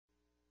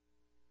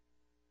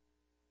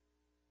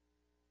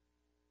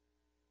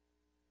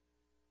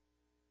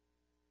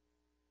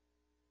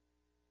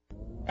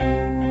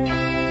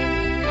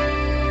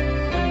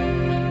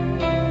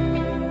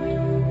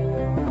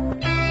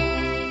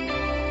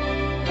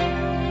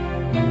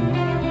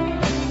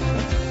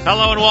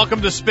Hello and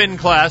welcome to Spin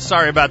Class.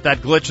 Sorry about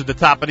that glitch at the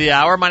top of the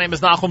hour. My name is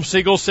Nachum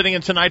Segal, sitting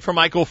in tonight for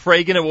Michael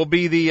Fragin. It will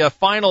be the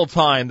final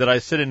time that I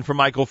sit in for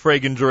Michael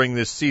Fragin during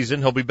this season.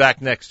 He'll be back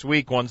next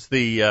week once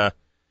the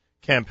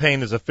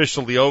campaign is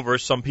officially over.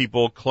 Some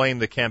people claim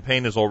the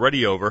campaign is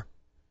already over,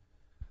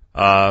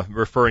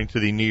 referring to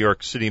the New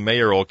York City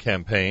Mayoral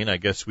campaign. I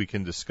guess we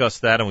can discuss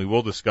that, and we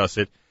will discuss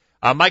it.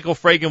 Michael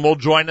Fragin will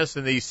join us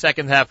in the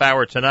second half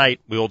hour tonight.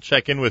 We will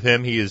check in with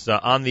him. He is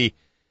on the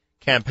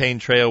campaign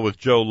trail with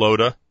Joe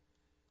Lhota.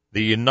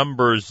 The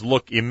numbers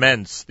look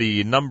immense.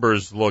 The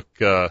numbers look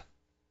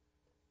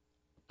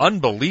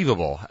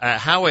unbelievable.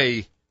 How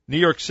a New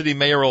York City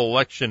mayoral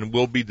election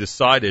will be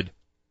decided,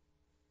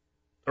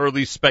 or at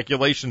least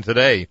speculation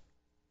today,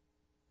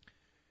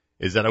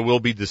 is that it will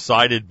be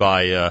decided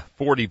by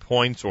 40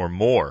 points or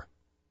more.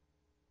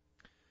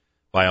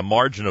 By a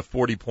margin of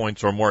 40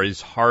 points or more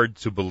is hard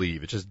to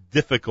believe. It's just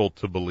difficult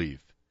to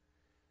believe.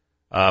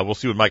 We'll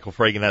see what Michael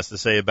Fragin has to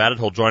say about it.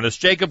 He'll join us.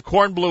 Jacob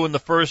Kornbluh in the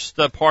first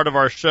part of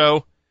our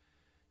show.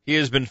 He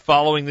has been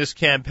following this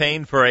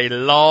campaign for a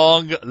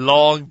long,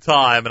 long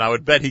time, and I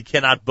would bet he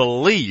cannot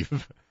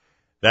believe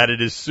that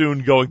it is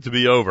soon going to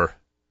be over.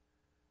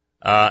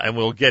 And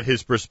we'll get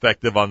his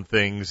perspective on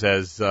things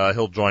as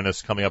he'll join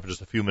us coming up in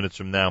just a few minutes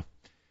from now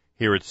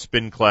here at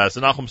Spin Class.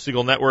 The Nachum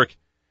Segal Network.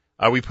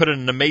 We put in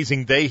an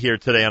amazing day here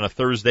today on a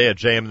Thursday at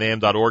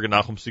jmnam.org and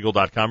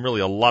nachumsegal.com. Really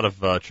a lot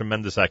of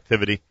tremendous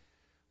activity. I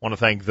want to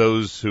thank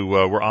those who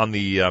were on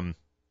the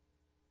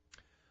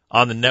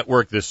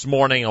network this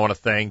morning. I want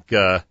to thank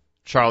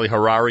Charlie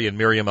Harari and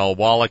Miriam L.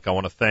 Wallach. I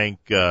want to thank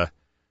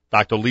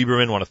Dr.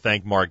 Lieberman. I want to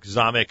thank Mark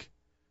Zamek.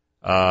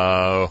 Who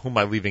am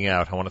I leaving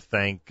out? I want to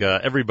thank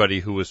everybody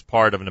who was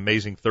part of an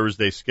amazing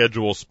Thursday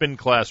schedule. Spin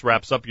Class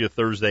wraps up your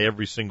Thursday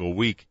every single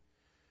week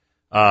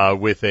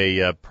with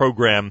a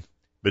program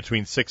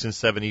between 6 and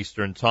 7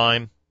 Eastern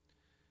Time.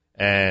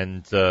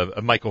 And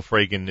Michael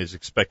Fragin is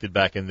expected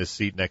back in this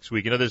seat next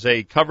week. You know, there's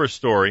a cover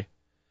story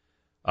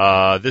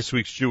this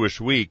week's Jewish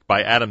Week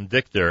by Adam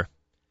Dichter.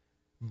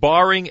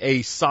 Barring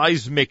a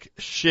seismic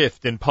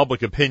shift in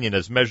public opinion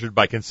as measured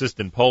by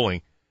consistent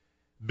polling,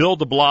 Bill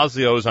de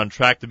Blasio is on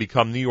track to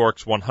become New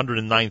York's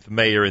 109th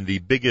mayor in the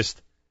biggest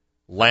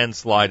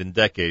landslide in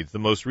decades. The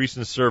most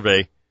recent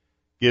survey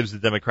gives the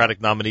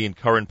Democratic nominee and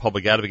current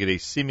public advocate a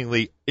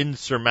seemingly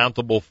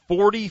insurmountable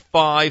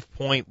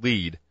 45-point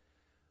lead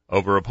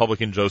over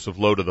Republican Joseph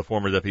Lhota, the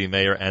former deputy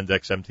mayor and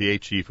ex-MTA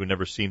chief, who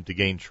never seemed to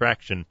gain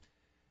traction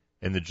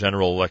in the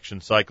general election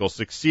cycle.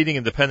 Succeeding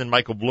independent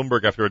Michael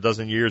Bloomberg after a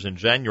dozen years in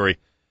January,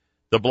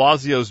 de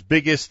Blasio's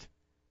biggest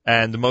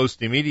and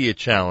most immediate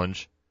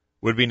challenge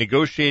would be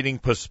negotiating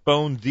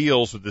postponed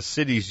deals with the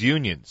city's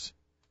unions.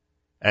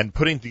 And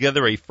putting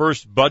together a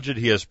first budget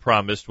he has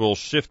promised will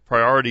shift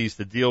priorities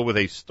to deal with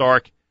a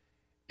stark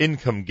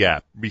income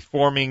gap.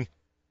 Reforming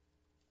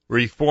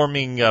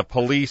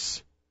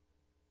police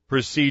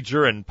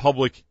procedure and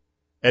public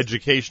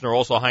education are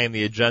also high on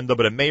the agenda,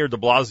 but Mayor de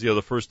Blasio,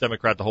 the first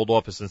Democrat to hold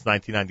office since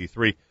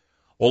 1993,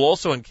 will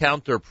also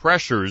encounter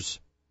pressures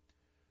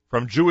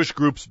from Jewish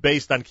groups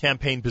based on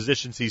campaign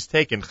positions he's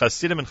taken.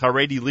 Hasidim and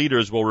Haredi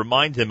leaders will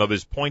remind him of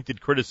his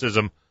pointed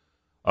criticism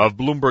of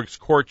Bloomberg's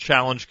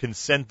court-challenged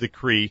consent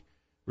decree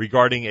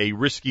regarding a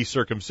risky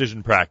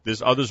circumcision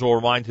practice. Others will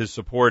remember his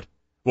support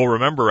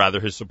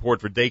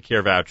for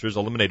daycare vouchers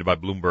eliminated by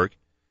Bloomberg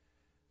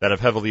that have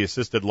heavily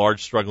assisted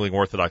large, struggling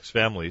Orthodox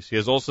families. He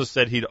has also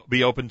said he'd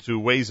be open to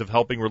ways of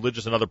helping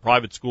religious and other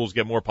private schools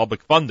get more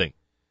public funding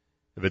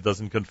if it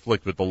doesn't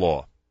conflict with the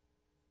law.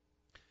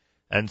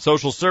 And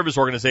social service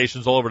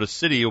organizations all over the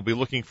city will be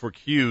looking for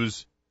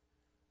cues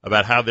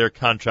about how their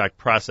contract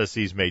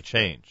processes may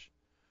change.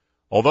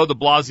 Although de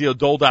Blasio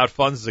doled out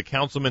funds as a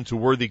councilman to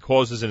worthy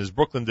causes in his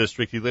Brooklyn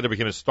district, he later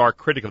became a stark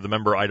critic of the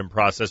member item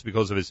process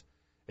because of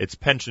its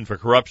penchant for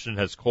corruption and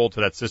has called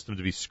for that system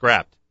to be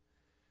scrapped.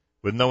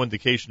 With no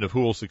indication of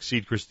who will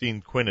succeed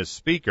Christine Quinn as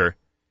Speaker,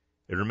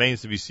 it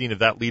remains to be seen if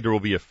that leader will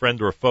be a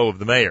friend or a foe of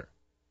the mayor,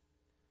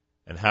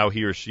 and how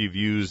he or she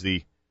views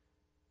the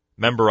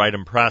member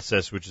item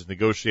process, which is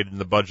negotiated in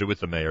the budget with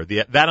the mayor.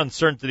 That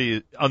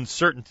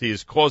uncertainty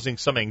is causing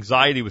some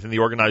anxiety within the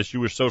organized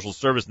Jewish social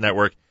service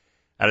network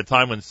at a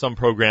time when some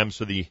programs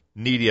for the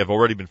needy have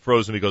already been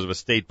frozen because of a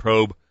state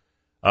probe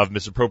of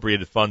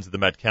misappropriated funds at the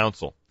Met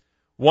Council.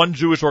 One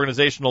Jewish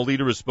organizational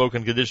leader who spoke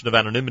on condition of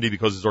anonymity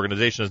because his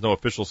organization has no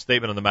official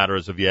statement on the matter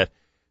as of yet,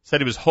 said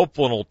he was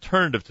hopeful an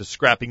alternative to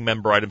scrapping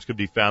member items could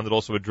be found that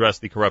also addressed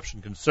the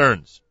corruption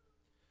concerns.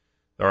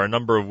 There are a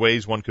number of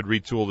ways one could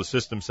retool the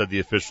system, said the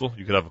official.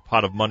 You could have a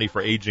pot of money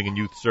for aging and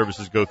youth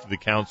services go through the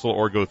council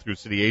or go through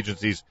city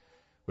agencies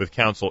with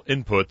council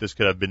input. This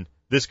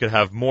could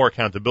have more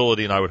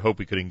accountability, and I would hope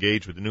we could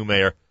engage with the new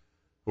mayor,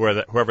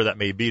 whoever that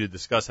may be, to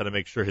discuss how to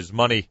make sure his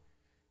money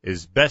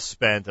is best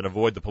spent and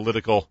avoid the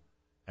political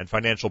and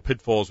financial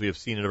pitfalls we have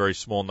seen in a very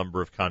small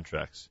number of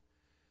contracts.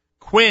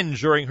 Quinn,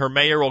 during her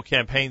mayoral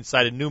campaign,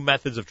 cited new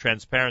methods of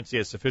transparency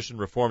as sufficient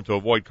reform to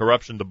avoid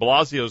corruption. De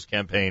Blasio's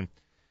campaign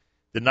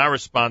did not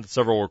respond to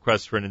several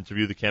requests for an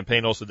interview. The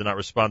campaign also did not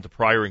respond to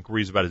prior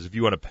inquiries about his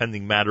view on a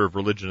pending matter of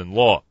religion and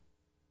law.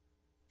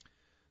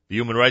 The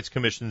Human Rights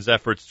Commission's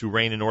efforts to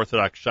rein in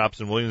Orthodox shops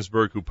in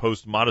Williamsburg who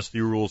post modesty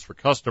rules for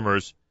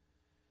customers.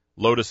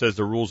 Loda says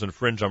the rules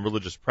infringe on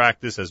religious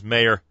practice. As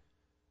mayor,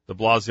 de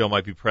Blasio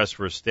might be pressed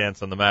for a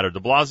stance on the matter. De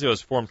Blasio has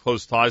formed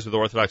close ties with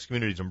Orthodox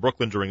communities in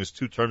Brooklyn during his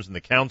 2 terms in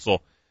the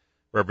council,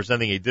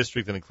 representing a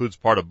district that includes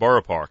part of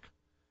Borough Park.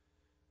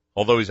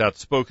 Although he's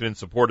outspoken in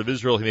support of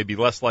Israel, he may be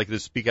less likely to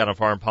speak out on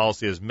foreign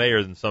policy as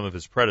mayor than some of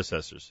his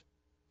predecessors.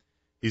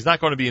 He's not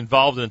going to be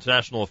involved in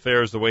international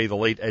affairs the way the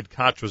late Ed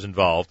Koch was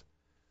involved,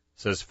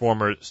 says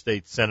former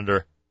state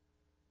senator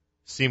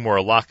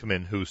Seymour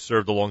Lockman, who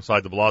served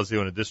alongside de Blasio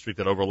in a district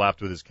that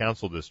overlapped with his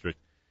council district.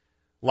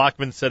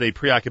 Lockman said a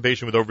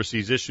preoccupation with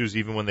overseas issues,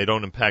 even when they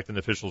don't impact an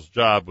official's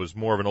job, was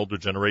more of an older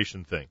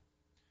generation thing.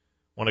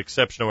 One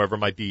exception, however,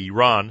 might be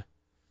Iran.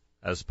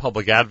 As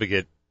public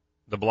advocate,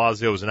 de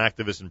Blasio is an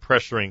activist in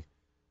pressuring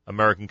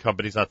American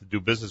companies not to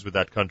do business with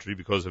that country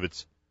because of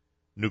its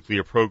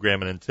nuclear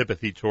program and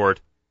antipathy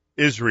toward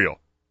Israel.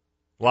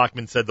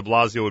 Lockman said de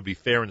Blasio would be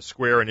fair and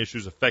square in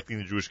issues affecting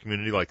the Jewish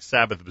community like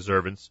Sabbath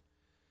observance.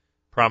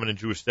 Prominent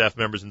Jewish staff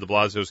members in de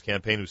Blasio's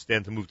campaign who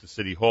stand to move to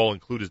City Hall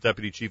include his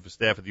deputy chief of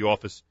staff at the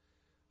office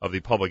of the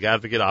public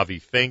advocate, Avi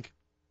Fink,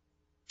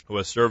 who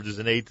has served as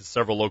an aide to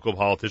several local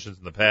politicians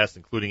in the past,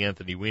 including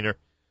Anthony Weiner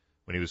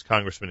when he was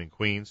congressman in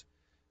Queens.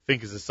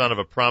 Fink is the son of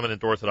a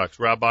prominent Orthodox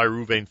rabbi,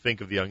 Reuven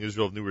Fink of the Young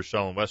Israel of New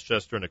Rochelle in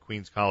Westchester, and a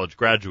Queens College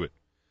graduate.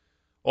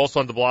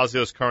 Also on de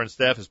Blasio's current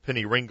staff is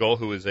Penny Ringel,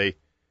 who is a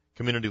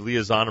community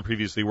liaison and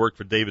previously worked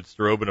for David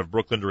Starobin of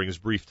Brooklyn during his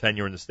brief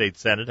tenure in the state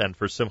Senate and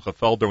for Simcha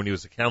Felder when he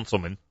was a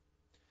councilman.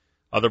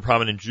 Other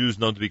prominent Jews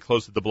known to be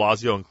close to de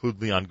Blasio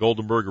include Leon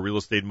Goldenberg, a real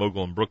estate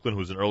mogul in Brooklyn who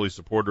was an early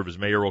supporter of his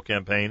mayoral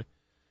campaign,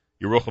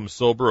 Yerucham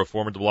Silber, a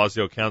former de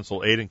Blasio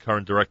council aide and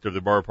current director of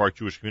the Borough Park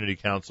Jewish Community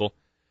Council,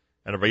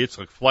 and Rabbi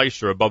Yitzchak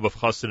Fleischer, a Baba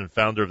Chassid and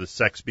founder of the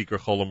Sex Speaker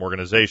Cholim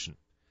organization.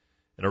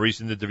 In a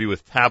recent interview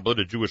with Tablet,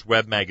 a Jewish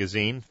web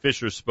magazine,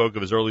 Fisher spoke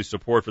of his early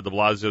support for de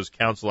Blasio's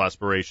council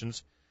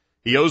aspirations.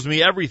 He owes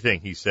me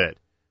everything, he said.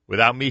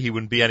 Without me, he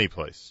wouldn't be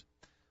anyplace.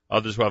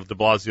 Others who have de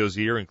Blasio's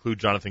ear include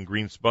Jonathan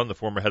Greenspun, the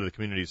former head of the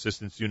Community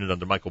Assistance Unit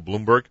under Michael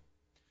Bloomberg,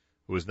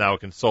 who is now a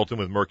consultant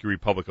with Mercury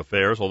Public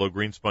Affairs. Although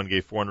Greenspun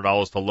gave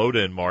 $400 to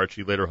Loda in March,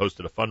 he later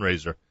hosted a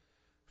fundraiser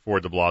for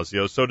de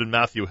Blasio. So did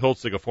Matthew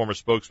Hiltzig, a former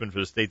spokesman for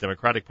the State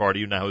Democratic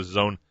Party, who now has his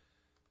own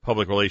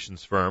public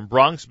relations firm.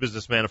 Bronx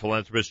businessman and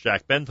philanthropist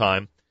Jack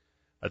Bentheim,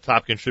 a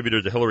top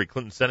contributor to Hillary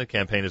Clinton's Senate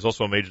campaign, is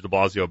also a major de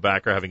Blasio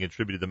backer, having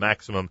contributed the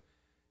maximum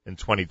in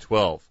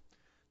 2012.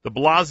 De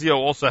Blasio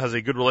also has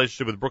a good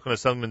relationship with Brooklyn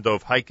Assemblyman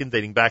Dov Hikind,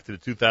 dating back to the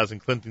 2000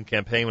 Clinton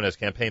campaign when, as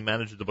campaign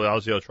manager, de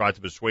Blasio tried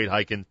to persuade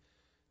Hikind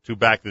to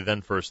back the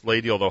then First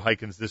Lady, although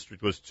Hikind's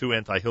district was too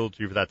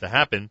anti-Hillary for that to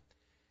happen.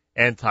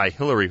 De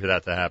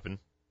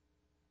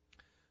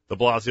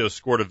Blasio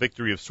scored a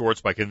victory of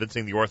sorts by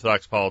convincing the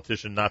Orthodox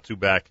politician not to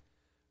back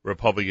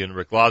Republican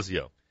Rick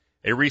Blasio.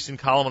 A recent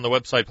column on the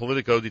website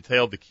Politico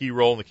detailed the key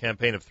role in the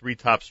campaign of 3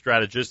 top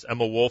strategists,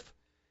 Emma Wolf,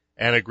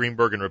 Anna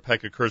Greenberg, and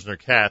Rebecca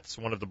Kirzner-Katz.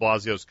 One of de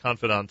Blasio's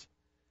confidant,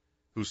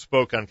 who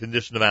spoke on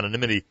condition of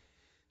anonymity,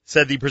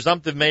 said the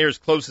presumptive mayor's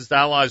closest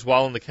allies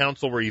while in the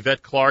council were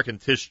Yvette Clark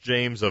and Tish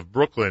James of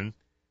Brooklyn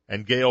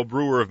and Gail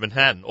Brewer of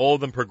Manhattan. All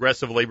of them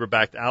progressive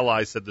labor-backed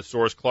allies, said the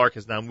source. Clark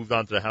has now moved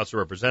on to the House of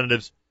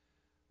Representatives,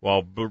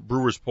 while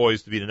Brewer's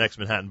poised to be the next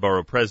Manhattan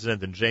borough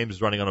president, and James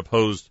is running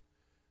unopposed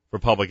for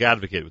public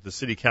advocate. With the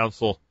city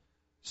council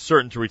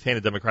certain to retain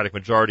a Democratic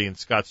majority and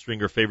Scott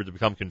Stringer favored to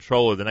become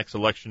controller, the next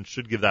election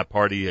should give that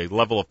party a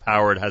level of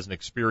power it hasn't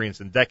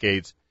experienced in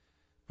decades,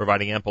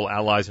 providing ample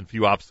allies and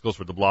few obstacles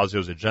for de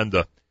Blasio's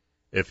agenda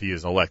if he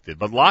is elected.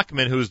 But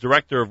Lockman, who is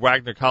director of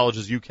Wagner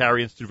College's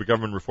Ukari Institute for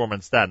Government Reform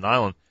on Staten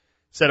Island,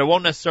 said it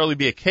won't necessarily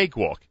be a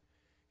cakewalk.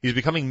 He's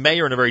becoming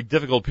mayor in a very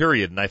difficult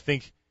period, and I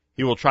think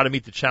he will try to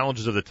meet the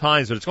challenges of the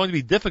times, but it's going to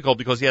be difficult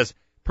because he has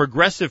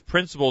progressive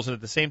principles, and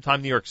at the same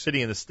time New York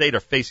City and the state are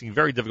facing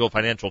very difficult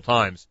financial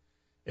times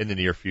in the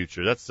near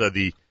future. That's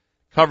the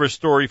cover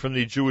story from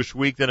the Jewish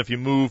Week. Then if you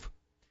move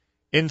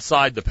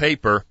inside the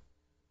paper,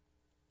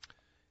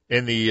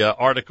 in the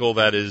article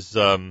that is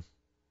that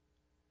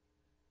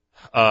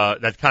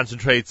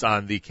concentrates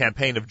on the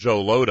campaign of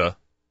Joe Loda,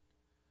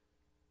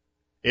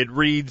 it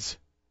reads,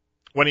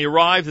 when he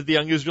arrived at the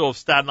Young Israel of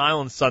Staten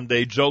Island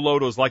Sunday, Joe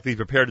Loda was likely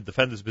prepared to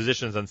defend his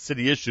positions on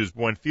city issues,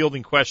 but when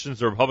fielding questions,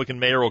 the Republican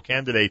mayoral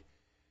candidate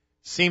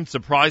seemed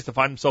surprised to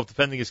find himself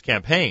defending his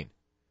campaign.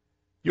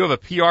 You have a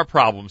PR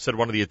problem, said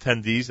one of the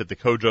attendees at the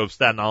Kojo of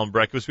Staten Island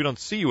breakfast. We don't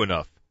see you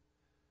enough.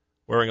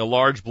 Wearing a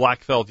large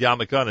black felt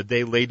yarmulke on a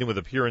day laden with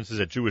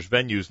appearances at Jewish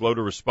venues,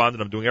 Loda responded,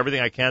 I'm doing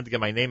everything I can to get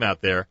my name out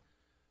there.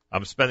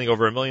 I'm spending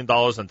over $1 million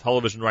on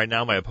television right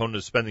now. My opponent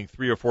is spending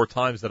 3 or 4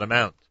 times that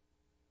amount.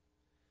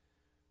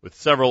 With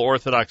several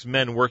Orthodox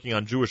men working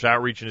on Jewish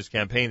outreach in his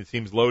campaign, it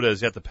seems Loda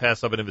has yet to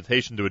pass up an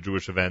invitation to a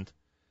Jewish event,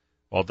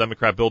 while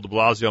Democrat Bill de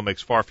Blasio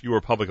makes far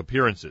fewer public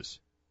appearances.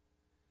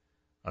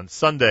 On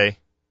Sunday,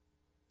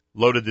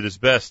 Loda did his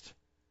best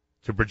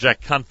to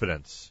project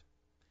confidence.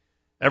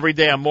 Every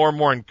day I'm more and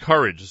more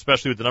encouraged,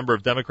 especially with the number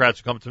of Democrats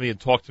who come to me and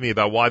talk to me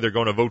about why they're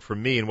going to vote for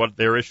me and what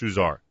their issues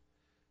are.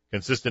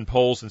 Consistent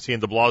polls since he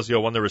and de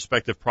Blasio won their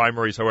respective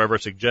primaries, however,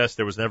 suggest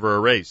there was never a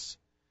race.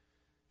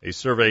 A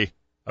survey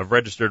of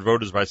registered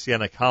voters by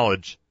Siena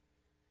College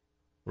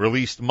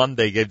released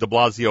Monday gave de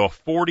Blasio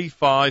a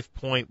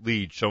 45-point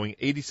lead, showing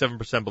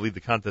 87% believe the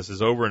contest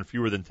is over and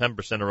fewer than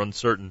 10% are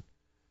uncertain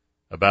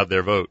about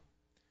their vote.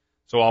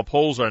 So while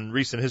polls on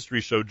recent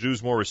history show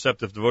Jews more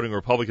receptive to voting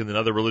Republican than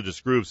other religious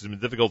groups, it's been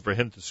difficult for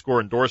him to score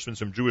endorsements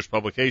from Jewish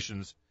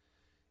publications,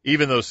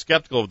 even those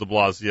skeptical of de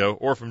Blasio,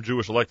 or from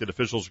Jewish elected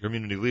officials or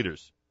community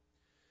leaders.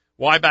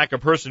 Why back a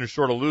person who's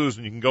sure to lose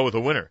when you can go with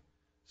a winner?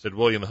 Said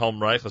William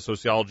Helmreich, a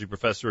sociology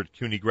professor at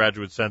CUNY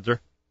Graduate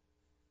Center.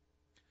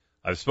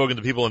 I've spoken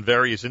to people in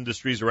various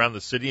industries around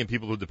the city and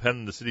people who depend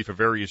on the city for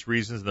various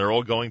reasons, and they're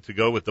all going to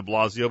go with de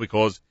Blasio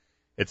because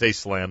it's a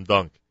slam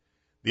dunk.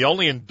 The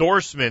only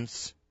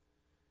endorsements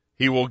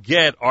he will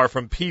get are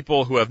from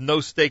people who have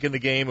no stake in the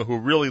game or who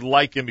really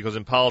like him, because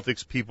in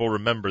politics people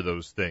remember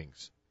those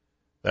things.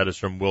 That is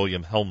from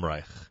William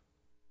Helmreich.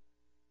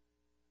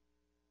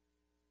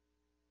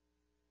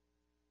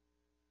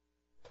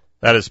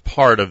 That is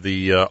part of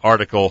the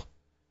article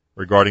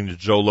regarding the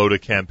Joe Lhota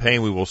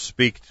campaign. We will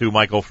speak to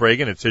Michael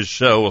Fragin. It's his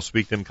show. We'll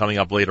speak to him coming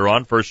up later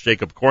on. First,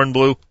 Jacob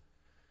Kornbluh,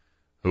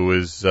 who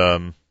is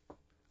on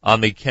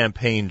the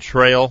campaign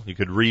trail. You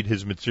could read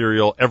his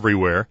material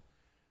everywhere,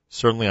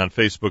 certainly on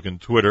Facebook and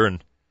Twitter.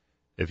 And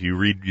if you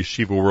read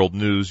Yeshiva World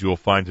News, you will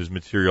find his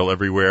material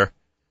everywhere.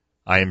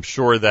 I am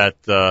sure that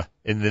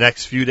in the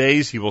next few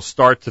days he will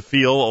start to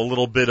feel a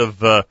little bit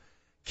of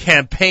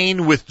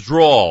campaign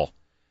withdrawal.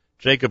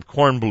 Jacob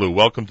Kornbluh,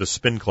 welcome to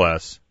Spin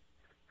Class.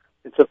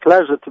 It's a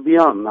pleasure to be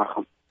on,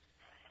 Nachum.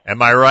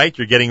 Am I right?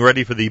 You're getting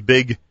ready for the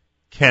big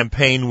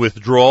campaign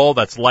withdrawal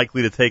that's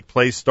likely to take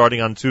place starting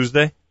on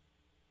Tuesday?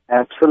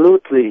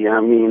 Absolutely. I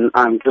mean,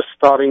 I'm just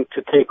starting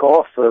to take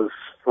offers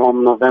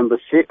from November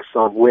 6th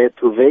of where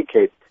to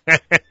vacate.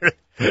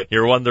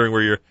 You're wondering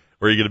where you're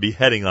going to be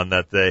heading on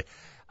that day.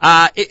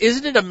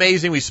 Isn't it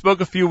amazing? We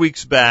spoke a few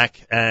weeks back,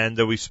 and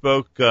we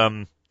spoke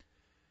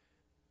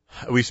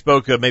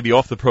maybe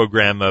off the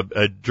program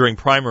during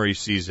primary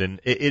season.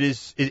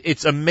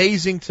 It's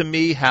amazing to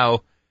me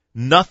how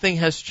nothing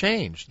has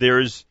changed.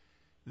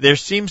 There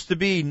seems to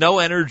be no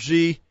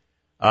energy,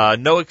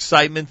 no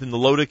excitement in the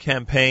Lhota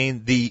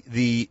campaign.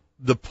 The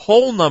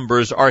poll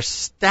numbers are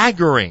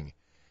staggering.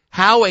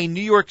 How a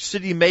New York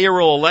City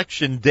mayoral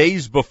election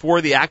days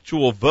before the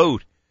actual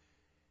vote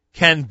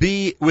can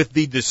be with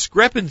the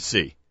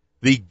discrepancy,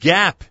 the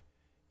gap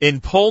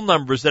in poll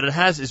numbers that it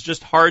has, is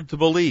just hard to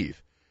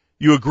believe.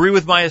 You agree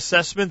with my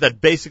assessment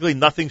that basically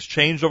nothing's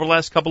changed over the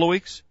last couple of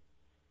weeks?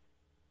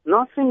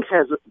 Nothing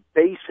has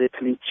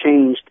basically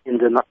changed in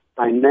the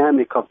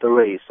dynamic of the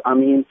race. I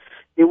mean,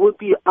 it would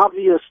be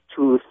obvious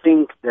to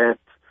think that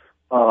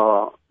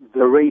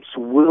the race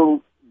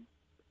will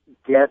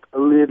get a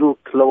little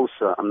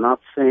closer. I'm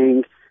not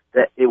saying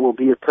that it will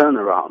be a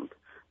turnaround.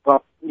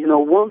 But,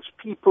 once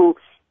people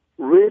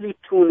really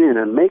tune in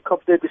and make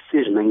up their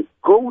decision and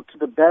go to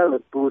the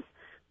ballot booth,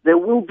 there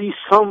will be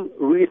some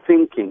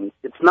rethinking.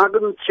 It's not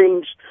going to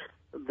change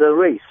the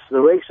race. The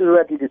race is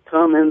already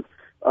determined.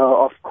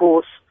 Of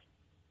course,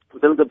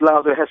 Bill de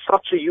Blasio has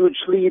such a huge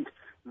lead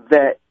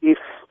that if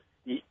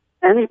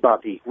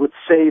anybody would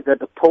say that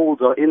the polls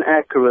are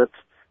inaccurate,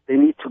 they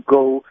need to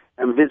go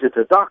and visit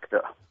a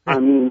doctor. I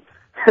mean,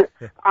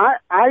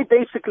 I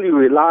basically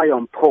rely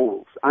on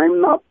polls.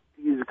 I'm not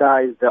these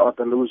guys that are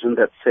delusional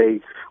that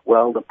say,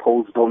 well, the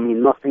polls don't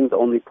mean nothing, the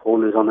only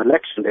poll is on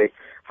election day.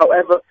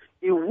 However,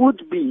 it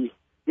would be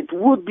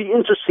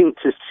interesting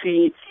to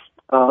see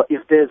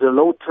if there's a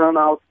low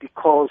turnout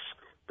because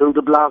Bill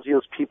de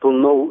Blasio's people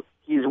know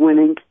he's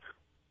winning,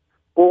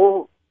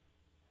 or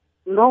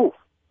no,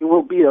 it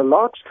will be a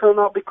large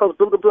turnout because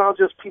Bill de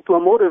Blasio's people are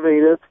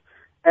motivated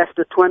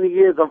after 20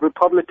 years of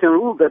Republican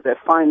rule that they're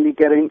finally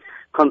getting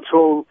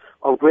control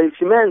of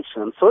Gracie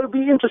Mansion. So it'll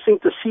be interesting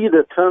to see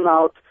the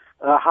turnout,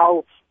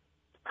 how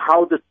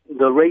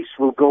the race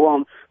will go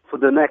on for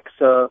the next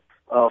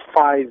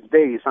 5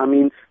 days. I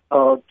mean,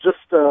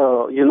 just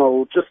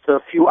a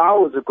few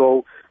hours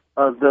ago,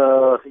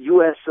 the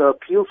U.S.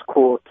 Appeals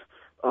Court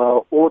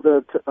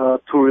ordered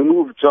to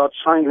remove Judge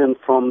Scheindlin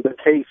from the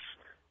case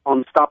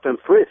on stop and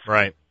frisk,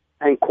 right,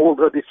 and called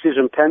her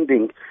decision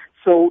pending.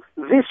 So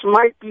this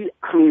might be,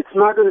 it's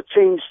not going to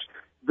change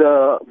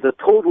the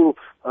total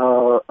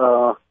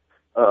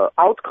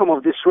outcome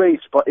of this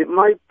race, but it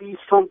might be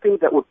something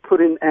that would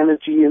put in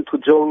energy into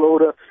Joe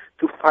Lhota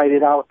to fight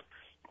it out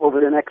over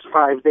the next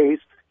 5 days.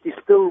 He's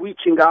still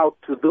reaching out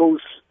to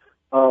those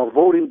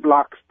voting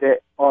blocks that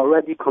are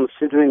already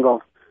considering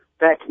of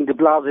backing de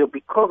Blasio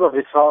because of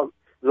his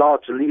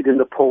large lead in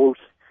the polls.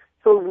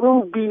 So it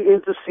will be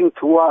interesting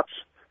to watch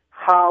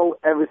how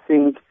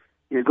everything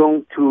is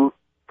going to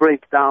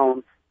break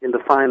down in the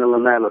final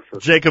analysis.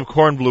 Jacob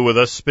Kornbluh with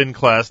us, Spin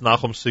Class,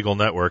 Nachum Segal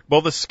Network.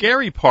 Well, the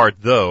scary part,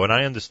 though, and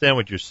I understand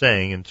what you're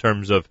saying in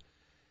terms of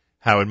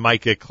how it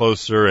might get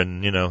closer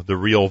and, the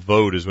real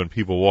vote is when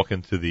people walk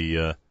into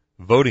the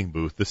voting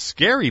booth. The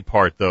scary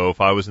part, though, if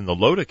I was in the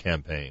Lhota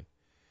campaign,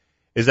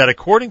 is that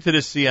according to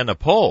the Siena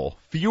poll,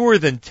 fewer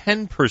than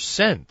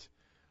 10%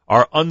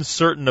 are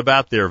uncertain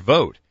about their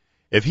vote.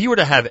 If he were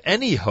to have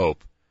any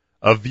hope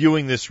of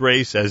viewing this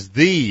race as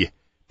the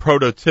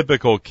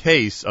prototypical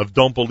case of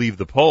don't believe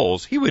the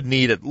polls, he would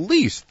need at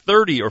least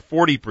 30 or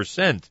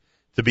 40%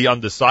 to be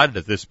undecided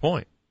at this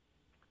point.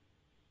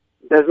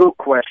 There's no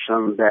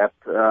question that,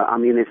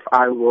 if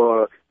I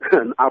were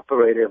an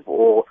operative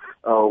or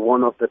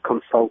one of the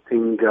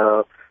consulting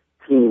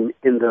team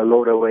in the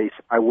Loda race,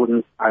 I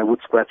would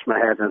scratch my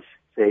head and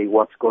say,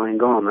 what's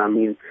going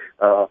on?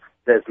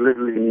 There's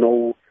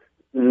literally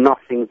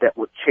nothing that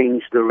would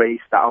change the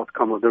race, the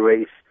outcome of the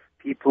race.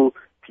 People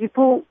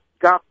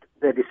got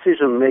their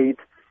decision made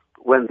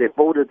when they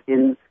voted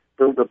in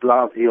Bill de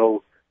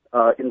Blasio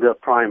in the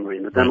primary,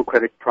 in the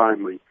Democratic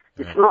primary.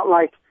 It's not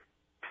like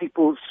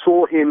people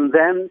saw him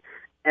then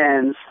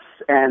and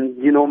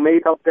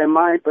made up their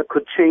mind but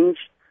could change.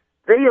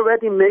 They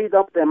already made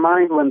up their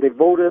mind when they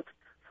voted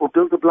for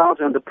Bill de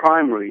Blasio in the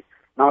primary.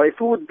 Now, if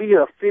it would be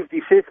a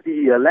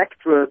 50-50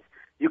 electorate,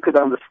 you could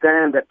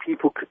understand that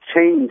people could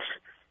change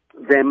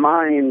their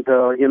mind,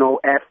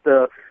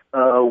 after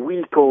a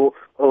week or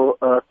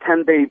a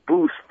 10-day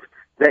boost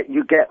that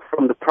you get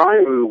from the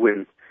primary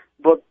win.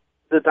 But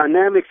the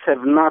dynamics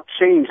have not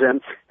changed.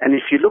 And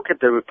if you look at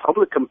the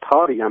Republican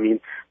Party,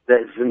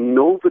 there's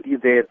nobody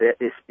there that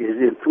is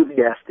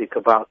enthusiastic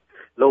about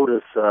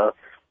Loda's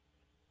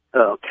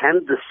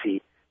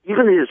candidacy.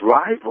 Even his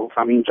rivals.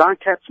 John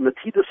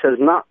Katz-Matidis has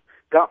not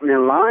gotten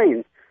in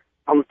line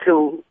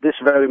until this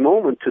very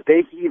moment.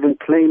 Today, he even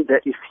claimed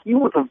that if he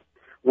would have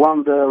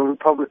won the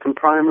Republican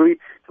primary,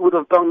 he would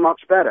have done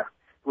much better.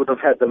 He would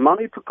have had the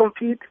money to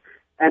compete,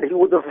 and he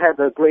would have had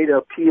a greater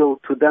appeal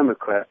to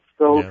Democrats.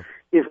 So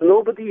if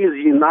nobody is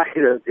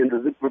united in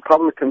the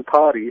Republican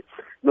Party,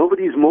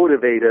 nobody is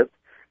motivated,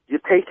 you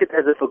take it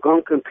as a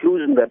foregone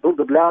conclusion that Bill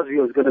de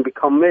Blasio is going to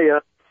become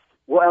mayor.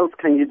 What else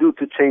can you do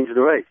to change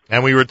the race?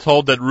 And we were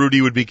told that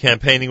Rudy would be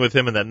campaigning with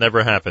him, and that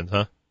never happened,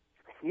 huh?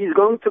 He's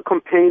going to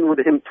campaign with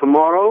him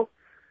tomorrow.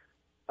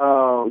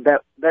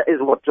 That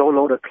is what Joe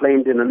Loda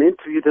claimed in an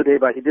interview today,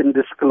 but he didn't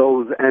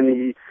disclose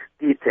any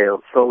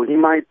details. So he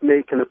might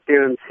make an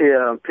appearance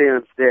here, an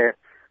appearance there,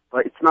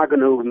 but it's not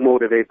going to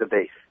motivate the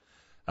base.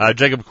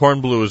 Jacob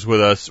Kornbluh is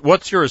with us.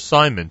 What's your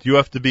assignment? You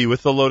have to be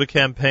with the Loda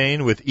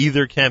campaign, with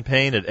either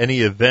campaign, at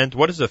any event.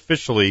 What is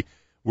officially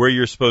where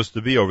you're supposed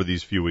to be over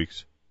these few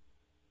weeks?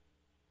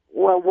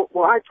 Well,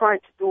 what I try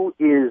to do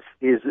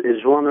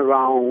is run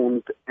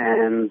around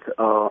and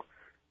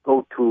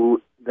go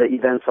to the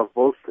events of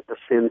both,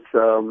 since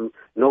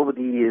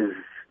nobody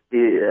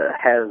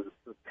has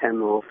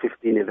 10 or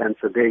 15 events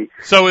a day.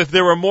 So if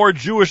there were more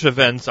Jewish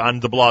events on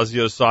de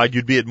Blasio's side,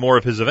 you'd be at more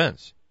of his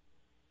events?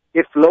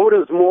 If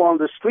Loda's more on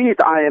the street,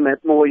 I am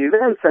at more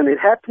events, and it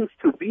happens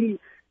to be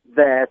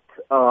that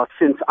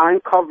since I'm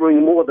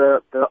covering more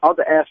the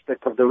other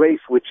aspect of the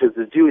race, which is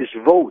the Jewish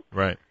vote,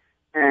 right?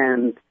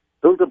 And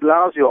Bill de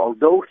Blasio,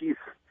 although he's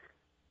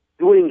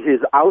doing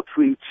his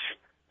outreach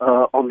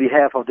on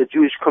behalf of the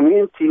Jewish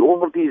community,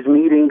 all of these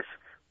meetings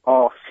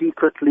are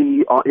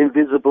secretly, are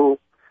invisible.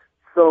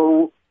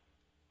 So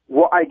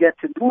what I get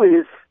to do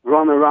is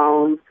run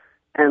around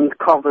and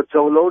cover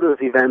Joe Loda's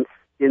events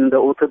in the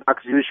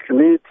Orthodox Jewish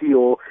community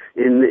or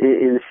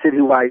in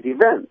citywide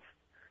events.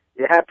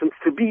 It happens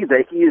to be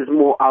that he is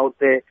more out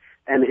there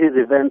and his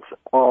events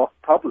are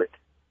public.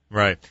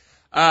 Right.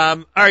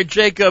 All right,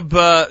 Jacob,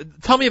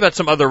 tell me about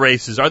some other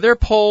races. Are there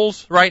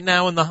polls right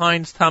now in the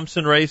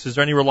Hines-Thompson race? Is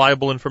there any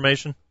reliable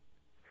information?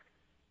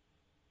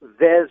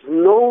 There's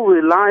no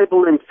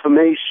reliable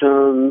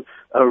information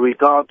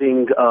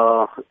regarding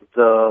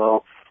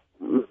the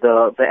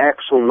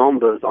actual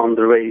numbers on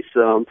the race.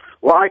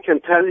 What I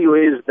can tell you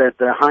is that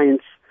the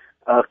Hines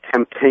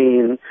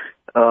campaign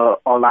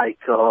are like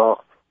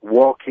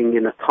walking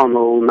in a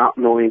tunnel, not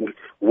knowing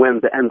when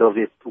the end of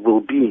it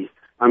will be.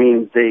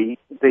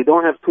 They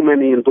don't have too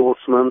many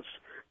endorsements.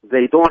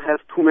 They don't have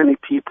too many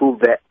people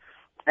that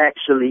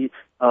actually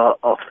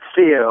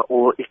fear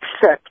or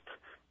accept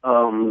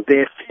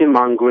their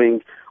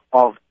fear-mongering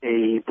of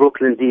a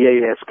Brooklyn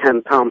DA as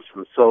Ken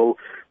Thompson. So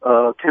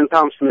Ken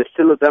Thompson is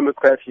still a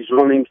Democrat. He's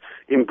running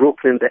in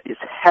Brooklyn that is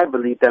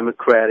heavily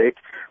Democratic.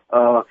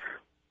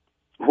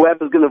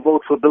 Whoever's going to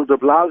vote for Bill de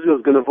Blasio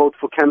is going to vote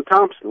for Ken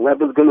Thompson.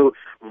 Whoever's going to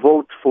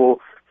vote for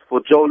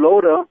Joe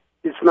Loda,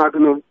 it's not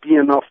going to be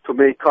enough to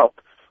make up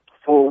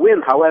for a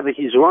win. However,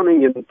 he's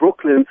running in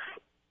Brooklyn.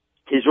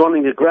 He's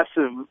running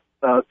aggressive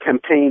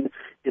campaign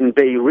in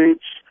Bay Ridge,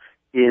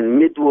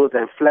 in Midwood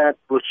and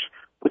Flatbush,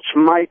 which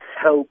might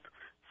help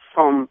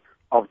some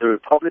of the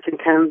Republican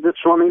candidates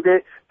running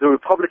there. The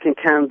Republican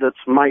candidates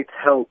might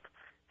help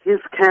his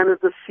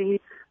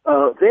candidacy.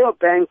 They are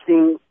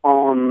banking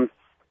on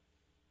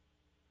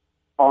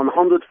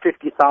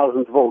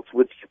 150,000 votes,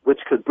 which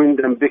could bring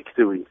them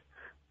victory.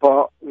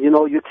 But,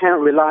 you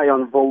can't rely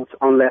on votes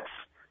unless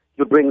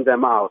you bring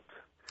them out.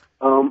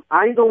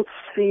 I don't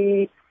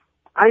see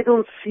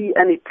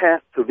any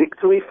path to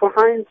victory for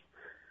Hines.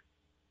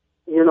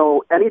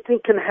 Anything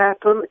can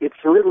happen. It's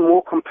a little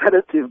more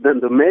competitive than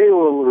the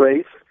mayoral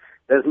race.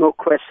 There's no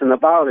question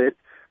about it.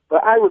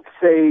 But I would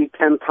say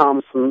Ken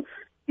Thompson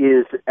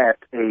is at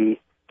a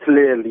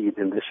clear lead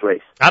in this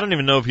race. I don't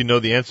even know if you know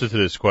the answer to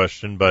this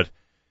question, but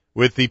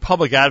with the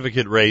public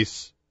advocate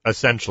race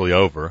essentially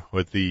over,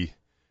 with the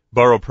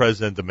borough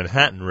president of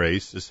Manhattan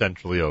race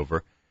essentially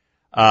over,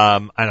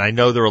 and I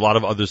know there are a lot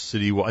of other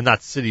not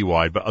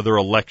citywide, but other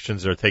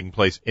elections that are taking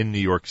place in New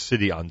York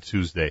City on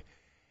Tuesday.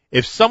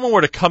 If someone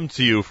were to come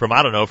to you from,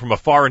 I don't know, from a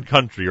foreign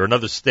country or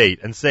another state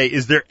and say,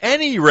 is there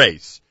any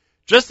race,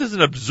 just as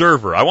an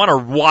observer, I want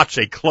to watch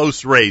a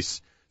close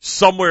race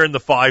somewhere in the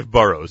 5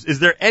 boroughs, is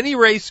there any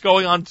race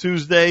going on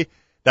Tuesday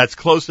that's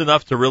close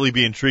enough to really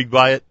be intrigued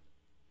by it?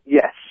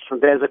 Yes.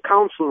 There's a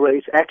council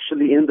race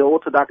actually in the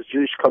Orthodox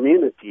Jewish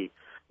community,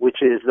 which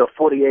is the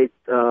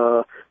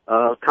 48th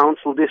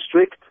council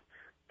district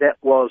that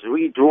was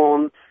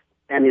redrawn,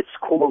 and it's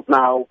called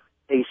now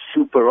a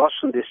super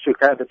Russian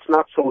district. And it's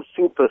not so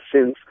super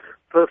since,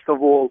 first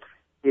of all,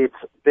 it's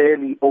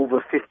barely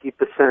over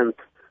 50%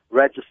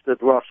 registered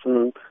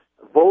Russian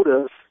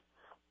voters,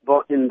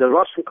 but in the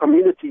Russian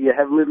community you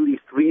have literally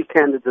 3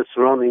 candidates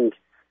running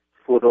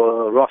for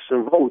the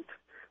Russian vote,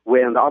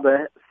 where on the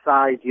other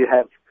side you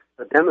have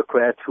a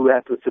Democrat who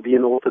happens to be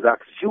an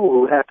Orthodox Jew,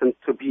 who happens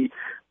to be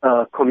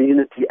a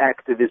community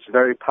activist,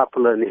 very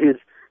popular in his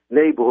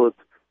neighborhood,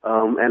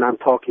 and I'm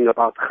talking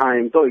about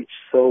Chaim Deutsch.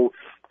 So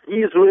he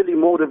is really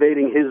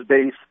motivating his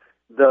base.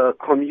 The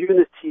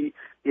community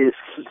is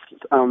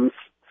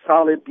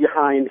solid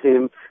behind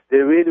him. They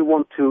really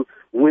want to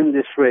win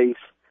this race.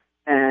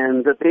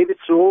 And David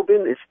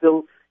Rubin is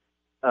still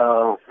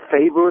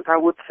favorite, I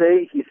would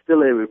say. He's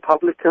still a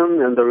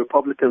Republican, and the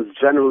Republicans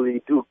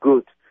generally do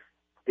good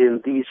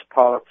in these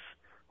parts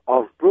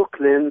of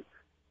Brooklyn.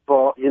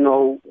 But, you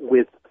know,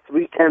 with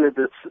 3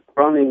 candidates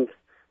running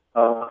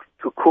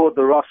to court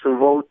the Russian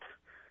vote,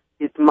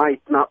 it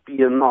might not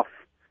be enough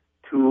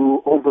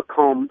to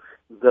overcome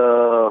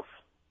the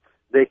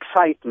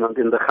excitement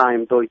in the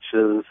Chaim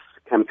Deutsch's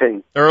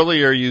campaign.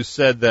 Earlier you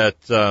said that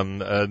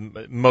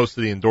most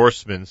of the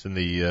endorsements in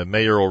the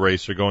mayoral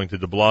race are going to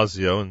de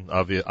Blasio, and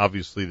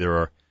obviously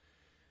there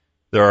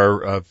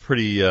are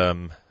pretty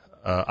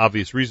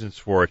obvious reasons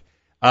for it.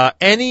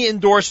 Any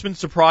endorsement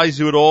surprise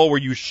you at all? Were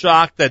you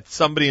shocked that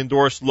somebody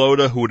endorsed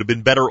Loda who would have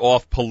been better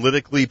off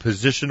politically,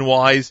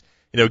 position-wise,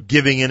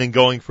 giving in and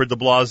going for de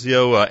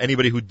Blasio?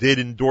 Anybody who did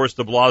endorse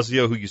de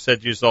Blasio who you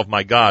said to yourself,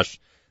 my gosh,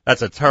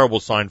 that's a terrible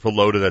sign for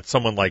Loda that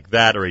someone like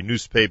that or a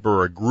newspaper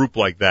or a group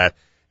like that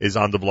is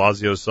on de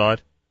Blasio's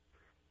side?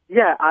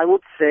 Yeah, I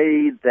would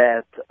say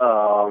that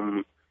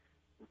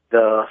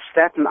the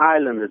Staten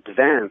Island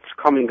Advance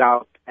coming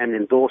out and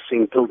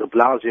endorsing Bill de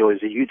Blasio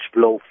is a huge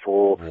blow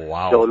for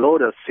Joe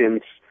Loda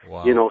since,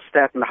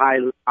 Staten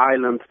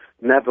Island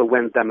never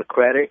went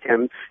Democratic,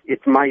 and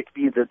it might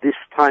be that this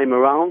time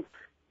around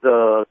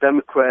the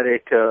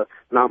Democratic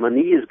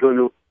nominee is going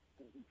to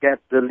get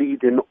the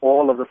lead in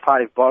all of the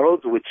 5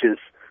 boroughs, which is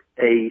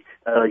a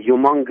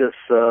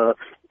humongous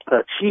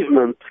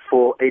achievement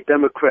for a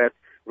Democrat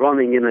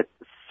running in a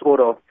sort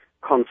of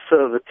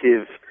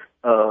conservative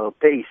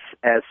base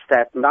as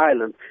Staten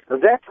Island.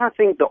 That's, I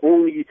think, the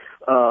only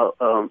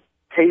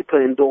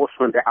paper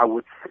endorsement that I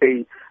would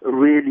say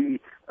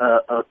really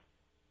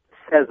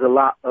says a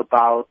lot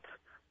about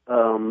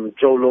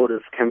Joe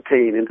Loda's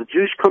campaign. In the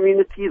Jewish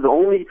community, the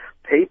only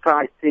paper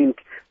I think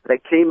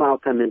that came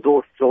out and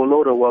endorsed Joe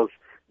Loda was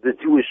the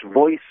Jewish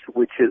Voice,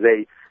 which is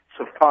a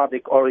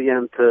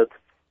Sephardic-oriented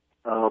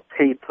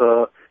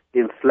paper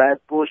in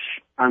Flatbush.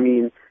 I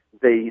mean,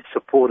 they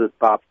supported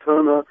Bob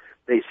Turner.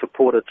 They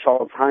supported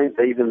Charles Hines.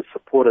 They even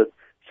supported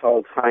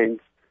Charles Hines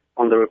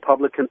on the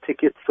Republican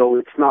ticket, so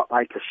it's not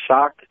like a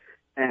shock.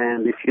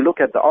 And if you look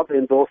at the other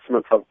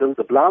endorsements of Bill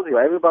de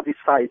Blasio, everybody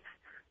cites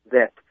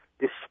that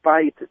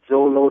despite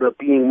Joe Loda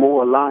being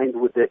more aligned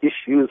with the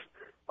issues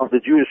of the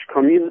Jewish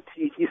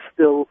community, he's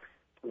still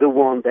the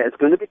one that is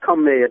going to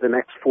become mayor the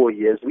next 4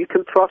 years. We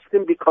can trust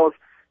him because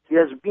he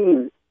has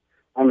been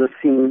on the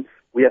scene.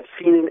 We have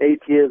seen him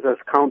 8 years as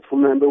council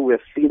member. We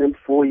have seen him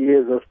 4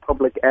 years as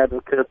public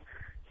advocate.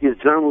 He has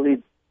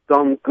generally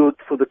done good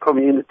for the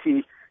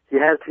community. He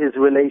has his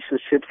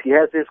relationships. He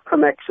has his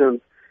connections.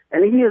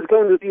 And he is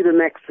going to be the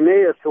next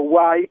mayor. So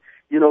why,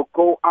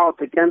 go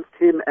out against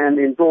him and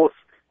endorse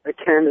a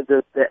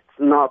candidate that's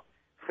not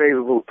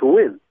favorable to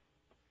win?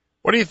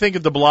 What do you think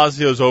of de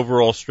Blasio's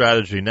overall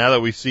strategy now that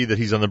we see that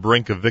he's on the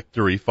brink of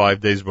victory 5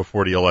 days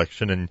before the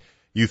election, and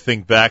you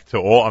think back to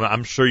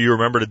I'm sure you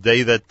remember the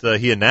day that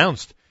he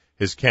announced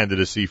his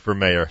candidacy for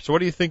mayor. So what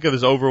do you think of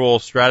his overall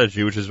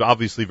strategy, which is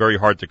obviously very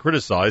hard to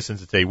criticize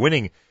since it's a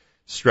winning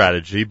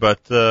strategy,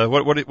 but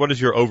what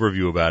is your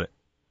overview about it?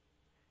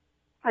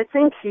 I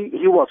think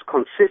he was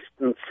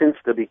consistent since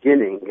the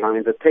beginning. I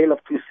mean, the Tale of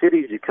Two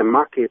Cities, you can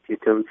mock it, you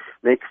can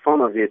make fun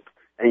of it,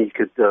 and you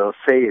could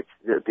say it's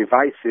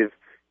divisive.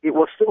 It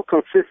was still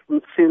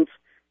consistent since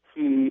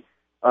he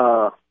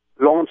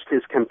launched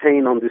his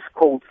campaign on this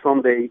cold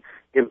Sunday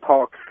in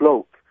Park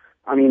Slope.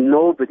 I mean,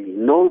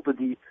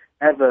 nobody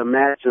ever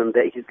imagined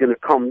that he's going to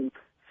come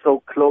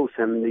so close,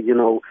 and,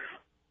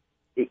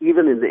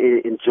 even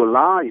in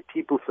July,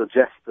 people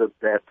suggested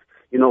that,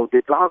 de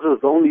Blasio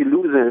is the only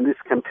loser in this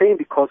campaign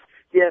because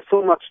he has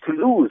so much to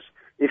lose.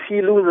 If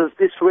he loses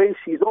this race,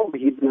 he's over.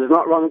 He's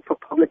not running for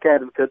public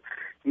advocate.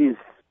 He's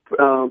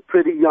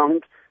pretty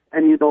young,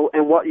 and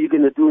and what are you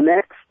going to do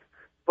next?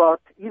 But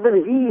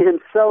even he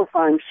himself,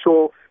 I'm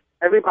sure,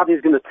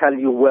 everybody's going to tell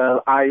you,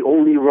 well, I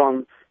only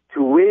run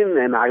to win,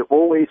 and I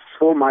always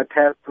saw my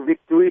path to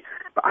victory.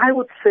 But I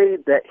would say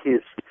that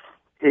his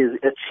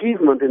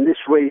achievement in this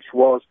race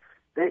was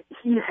that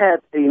he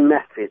had a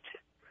message,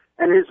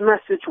 and his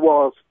message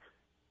was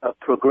a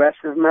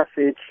progressive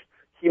message.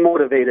 He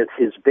motivated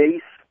his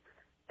base,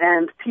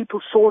 and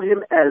people saw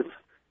him as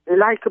a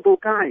likable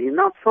guy,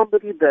 not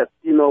somebody that,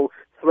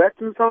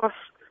 threatens us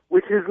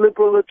with his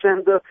liberal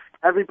agenda.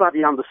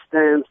 Everybody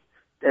understands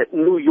that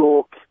New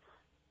York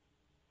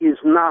is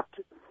not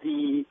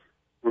the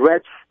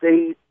red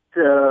state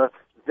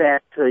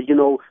that,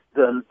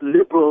 the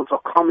liberals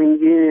are coming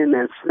in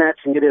and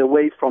snatching it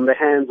away from the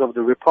hands of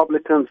the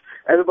Republicans.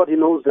 Everybody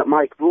knows that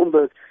Mike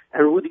Bloomberg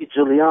and Rudy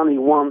Giuliani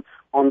won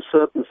on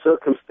certain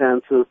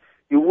circumstances.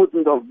 It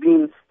wouldn't have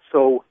been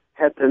so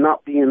had there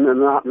not been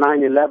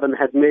 9/11,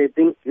 had Mayor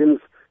Dinkins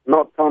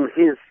not done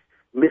his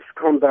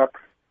misconduct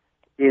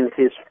in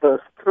his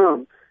first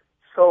term.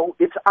 So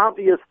it's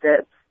obvious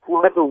that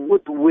whoever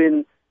would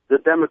win the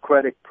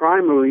Democratic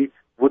primary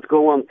would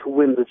go on to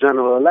win the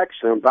general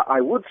election. But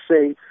I would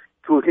say,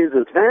 to his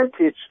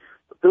advantage,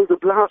 Bill de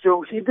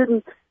Blasio, he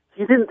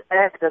didn't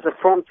act as a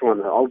front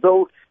runner.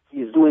 Although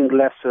he's doing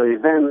lesser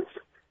events,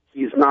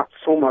 he's not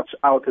so much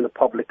out in the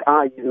public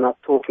eye. He's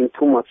not talking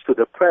too much to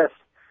the press.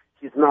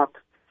 He's not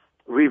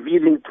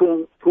revealing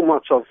too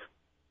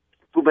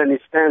many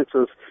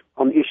stances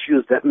on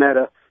issues that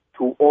matter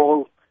to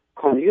all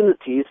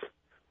communities.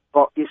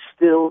 But he's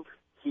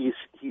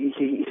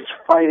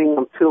fighting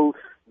until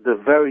the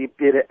very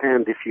bitter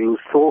end. If you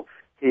saw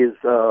his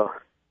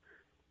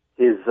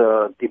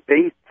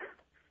debate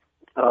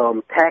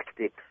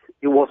tactics,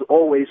 it was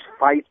always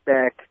fight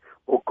back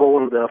or go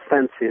on the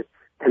offensive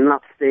and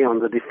not stay on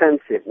the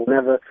defensive.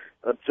 Whenever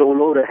Joe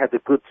Loder had a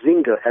good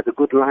zinger, had a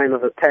good line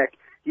of attack,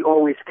 he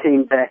always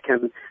came back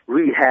and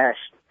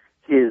rehashed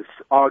his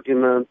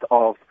argument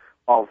of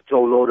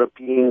Joe Loder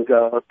being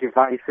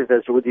divisive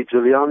as Rudy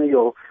Giuliani,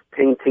 or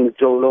painting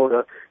Joe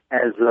Loder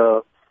as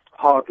a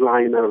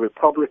hardliner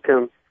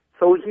Republican.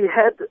 So he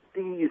had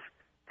these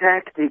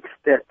tactics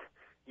that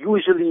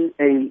usually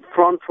a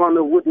front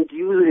runner wouldn't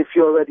use if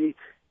you're already,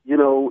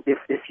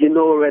 if you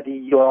know already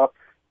you're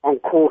on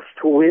course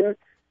to win.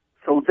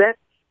 So that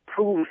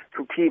proves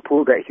to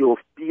people that he'll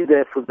be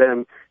there for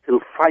them,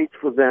 he'll fight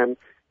for them,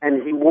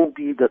 and he won't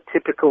be the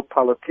typical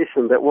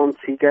politician that once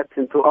he gets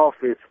into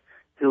office,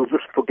 he'll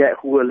just forget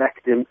who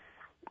elected him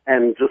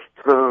and just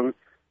turn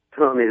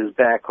his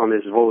back on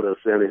his voters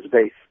and his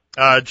base.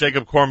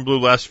 Jacob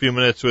Kornbluh, last few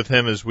minutes with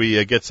him as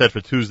we get set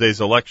for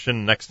Tuesday's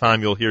election. Next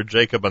time you'll hear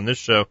Jacob on this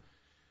show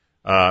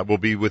will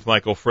be with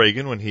Michael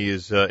Fragin when he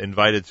is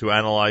invited to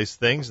analyze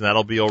things, and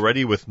that'll be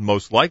already with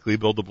most likely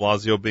Bill de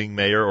Blasio being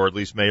mayor, or at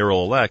least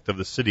mayoral-elect, of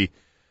the city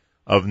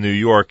of New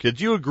York.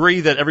 Do you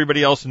agree that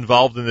everybody else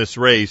involved in this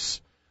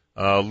race,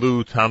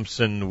 Lou,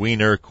 Thompson,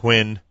 Weiner,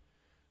 Quinn,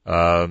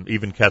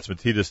 even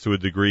Katzmatidis to a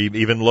degree,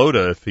 even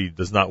Loda, if he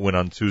does not win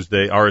on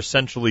Tuesday, are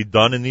essentially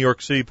done in New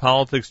York City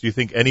politics? Do you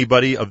think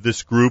anybody of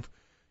this group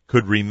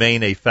could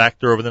remain a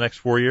factor over the next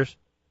 4 years?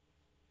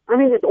 I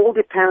mean, it all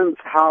depends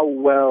how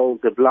well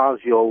de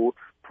Blasio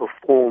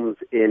performs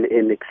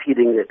in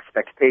exceeding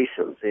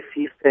expectations. If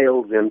he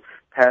fails in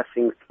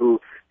passing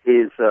through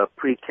his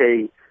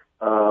pre-K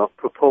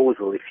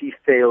proposal, if he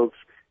fails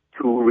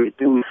to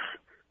reduce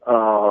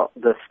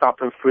the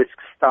stop and frisk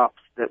stops,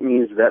 that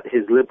means that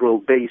his liberal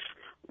base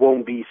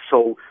won't be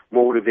so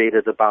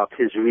motivated about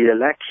his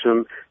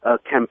re-election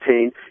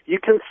campaign. You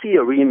can see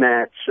a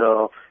rematch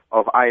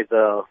of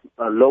either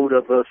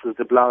Loder versus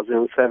de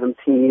Blasio in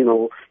 17,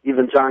 or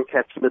even John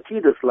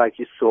Katzmatidis, like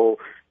you saw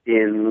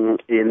in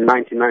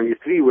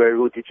 1993, where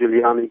Rudy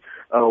Giuliani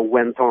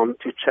went on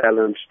to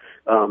challenge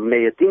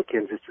Mayor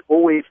Dinkins. It's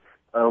always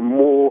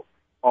more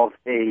of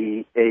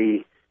a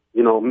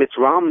Mitt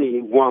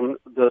Romney won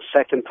the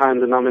second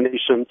time the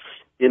nomination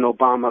in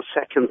Obama's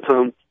second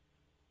term.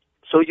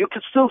 So you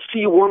could still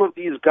see one of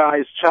these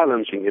guys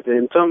challenging it.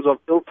 In terms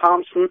of Bill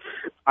Thompson,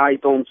 I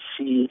don't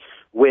see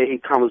where he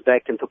comes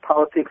back into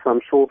politics.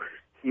 I'm sure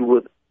he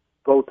would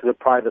go to the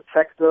private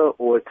sector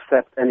or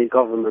accept any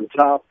government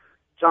job.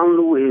 John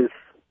Lou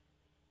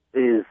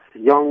is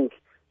young.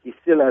 He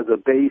still has a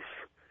base.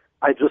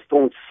 I just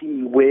don't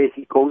see where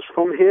he goes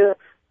from here.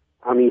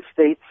 I mean,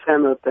 state,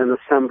 senate, and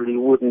assembly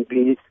wouldn't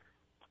be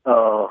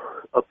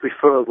a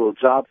preferable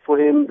job for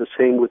him. The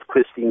same with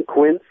Christine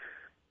Quinn.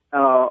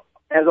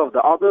 As of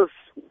the others,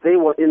 they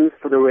were in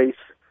for the race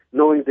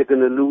knowing they're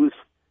going to lose.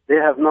 They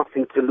have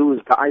nothing to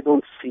lose, but I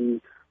don't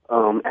see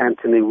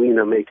Anthony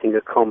Weiner making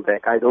a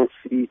comeback. I don't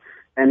see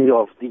any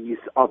of these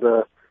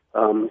other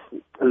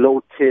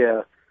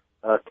low-tier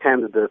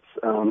candidates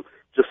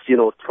just,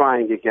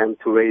 trying again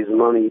to raise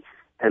money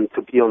and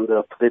to be on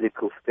the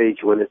political stage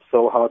when it's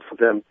so hard for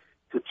them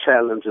to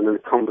challenge an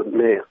incumbent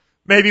mayor.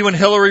 Maybe when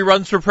Hillary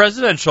runs for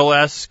president, she'll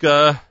ask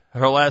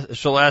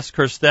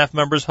her staff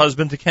member's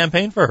husband to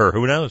campaign for her.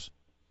 Who knows?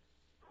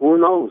 Who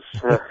knows?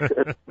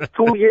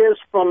 2 years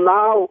from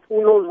now,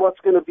 who knows what's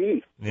going to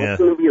be? Yeah. What's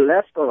going to be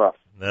left of us?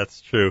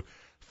 That's true.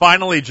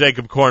 Finally,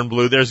 Jacob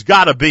Kornbluh, there's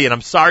got to be, and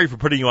I'm sorry for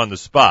putting you on the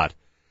spot,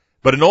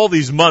 but in all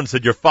these months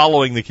that you're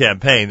following the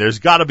campaign, there's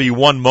got to be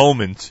one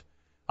moment,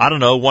 I don't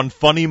know, one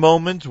funny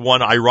moment,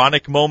 one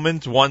ironic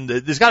moment,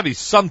 there's got to be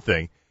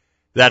something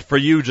that for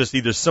you just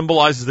either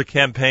symbolizes the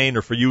campaign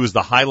or for you is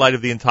the highlight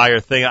of the entire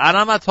thing. And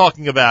I'm not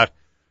talking about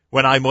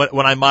when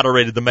I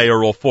moderated the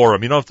Mayoral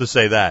Forum. You don't have to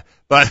say that.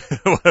 But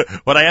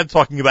what I am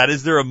talking about,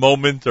 is there a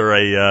moment or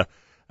a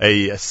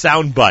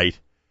soundbite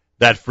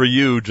that for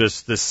you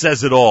just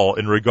says it all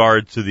in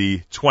regard to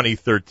the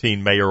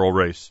 2013 mayoral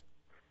race?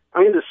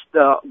 I mean,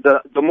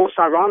 the most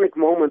ironic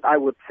moment I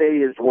would say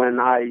is when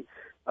I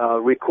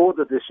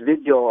recorded this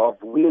video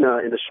of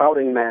Wiener in the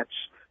shouting match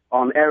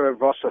on Erev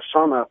Rosh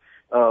Hashanah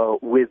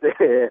with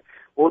an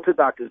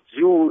Orthodox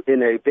Jew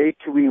in a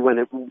bakery when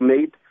it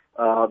made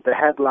the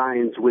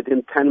headlines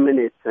within 10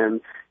 minutes, and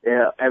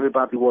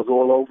everybody was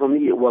all over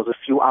me. It was a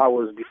few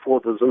hours before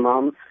the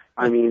Zuman.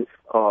 I mean,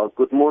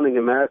 Good Morning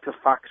America,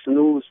 Fox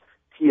News,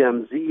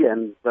 TMZ,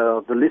 and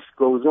the list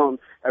goes on.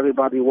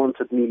 Everybody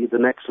wanted me the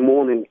next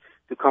morning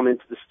to come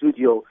into the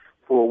studio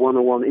for a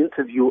one-on-one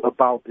interview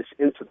about this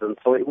incident.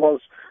 So it was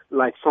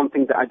like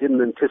something that I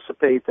didn't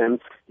anticipate, and,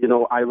 you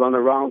know, I run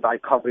around, I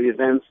cover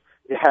events.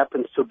 It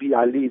happens to be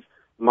I leave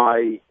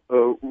my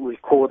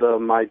recorder,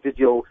 my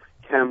video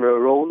camera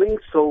rolling,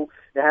 so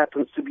it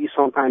happens to be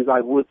sometimes I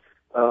would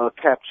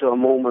capture a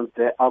moment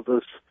that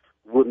others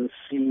wouldn't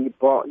see,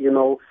 but, you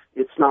know,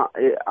 it's not,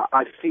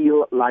 I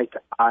feel like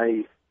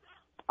I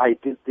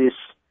did this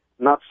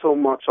not so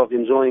much of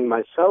enjoying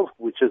myself,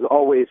 which is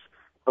always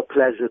a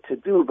pleasure to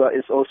do, but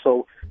it's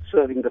also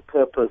serving the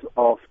purpose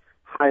of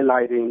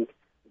highlighting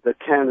the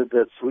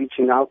candidates,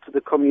 reaching out to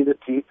the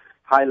community,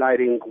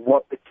 highlighting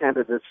what the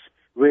candidates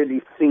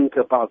really think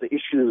about the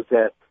issues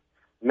that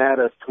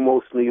matters to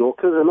most New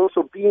Yorkers, and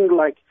also being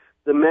like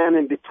the man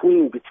in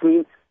between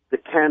the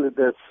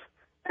candidates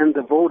and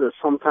the voters.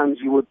 Sometimes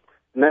you would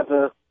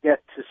never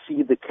get to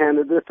see the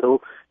candidate, or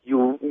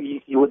you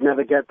would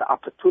never get the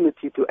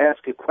opportunity to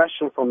ask a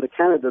question from the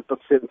candidate, but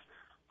since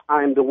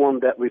I'm the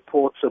one that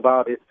reports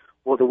about it,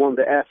 or the one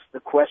that asks the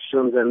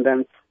questions and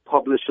then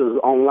publishes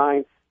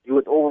online, you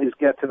would always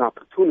get an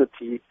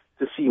opportunity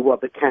to see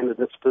what the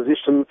candidate's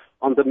position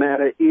on the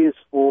matter is,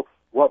 or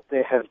what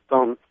they have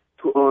done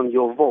to earn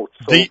your vote.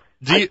 So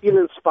I feel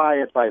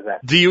inspired by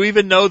that. Do you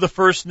even know the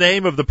first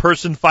name of the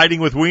person fighting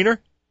with Wiener?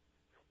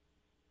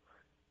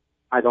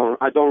 I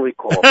don't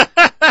recall.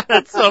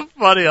 That's so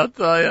funny, I'll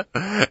tell you.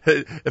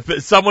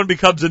 If someone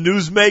becomes a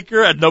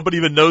newsmaker and nobody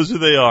even knows who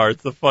they are,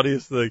 it's the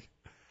funniest thing.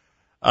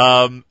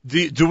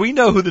 Do we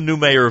know who the new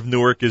mayor of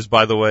Newark is,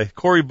 by the way?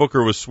 Cory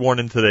Booker was sworn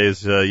in today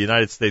as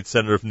United States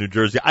Senator from New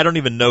Jersey. I don't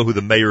even know who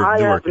the mayor of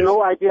Newark is. I have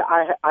no idea.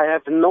 I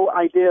have no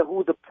idea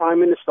who the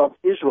Prime Minister of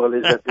Israel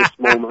is at this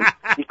moment,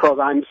 because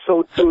I'm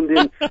so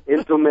tuned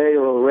into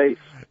mayoral race.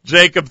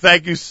 Jacob,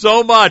 thank you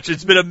so much.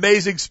 It's been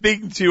amazing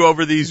speaking to you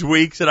over these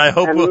weeks, and I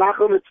hope. And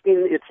Nachum,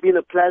 it's been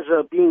a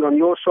pleasure being on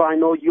your show. I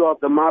know you are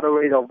the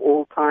moderator of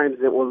all times.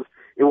 It was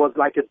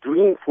like a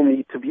dream for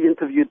me to be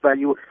interviewed by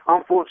you.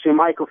 Unfortunately,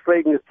 Michael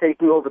Fragin is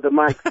taking over the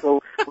mic,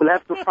 so we'll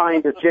have to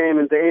find a jam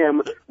in the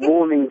AM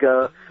morning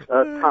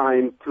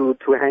time to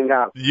hang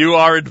out. You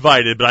are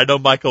invited, but I know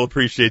Michael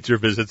appreciates your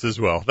visits as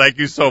well. Thank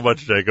you so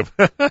much, Jacob.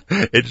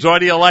 Enjoy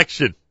the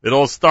election. It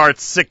all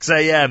starts 6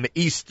 a.m.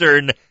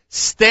 Eastern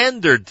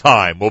Standard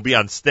Time. We'll be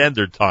on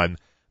Standard Time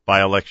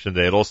by Election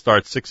Day. It all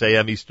starts 6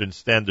 a.m. Eastern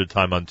Standard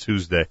Time on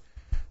Tuesday.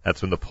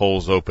 That's when the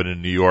polls open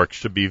in New York.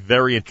 Should be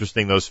very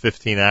interesting, those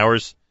 15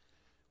 hours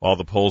while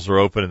the polls are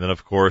open. And then,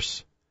 of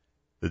course,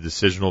 the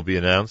decision will be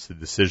announced. The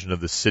decision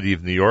of the city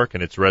of New York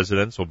and its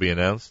residents will be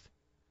announced.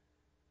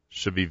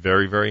 Should be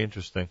very, very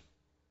interesting.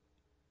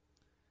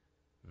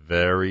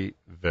 Very,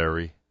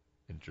 very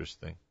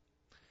interesting.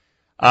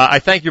 I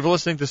thank you for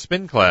listening to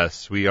Spin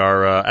Class. We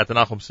are at the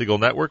Nachum Segal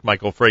Network.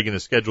 Michael Fragin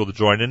is scheduled to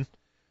join in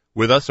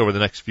with us over the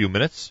next few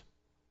minutes.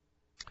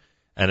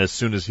 And as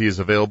soon as he is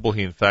available,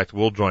 he in fact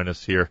will join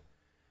us here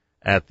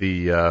at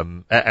the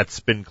at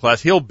Spin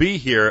Class. He'll be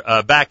here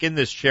back in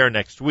this chair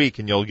next week,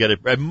 and you'll get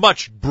a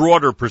much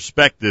broader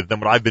perspective than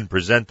what I've been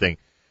presenting.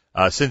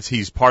 Since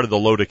he's part of the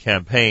LOTA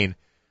campaign,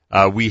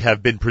 we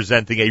have been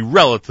presenting a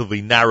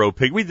relatively narrow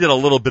picture. We did a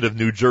little bit of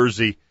New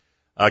Jersey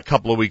a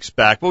couple of weeks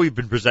back, but we've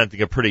been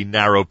presenting a pretty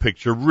narrow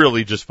picture,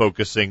 really just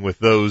focusing with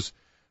those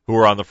who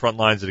are on the front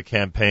lines of the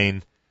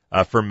campaign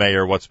for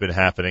mayor, what's been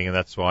happening, and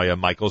that's why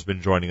Michael's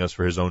been joining us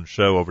for his own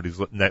show over these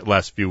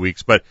last few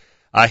weeks. But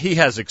he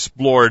has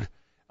explored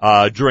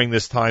during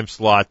this time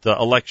slot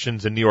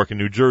elections in New York and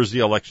New Jersey,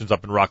 elections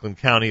up in Rockland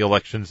County,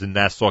 elections in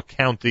Nassau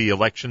County,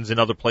 elections in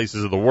other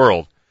places of the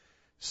world.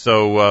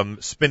 So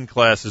Spin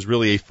Class is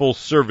really a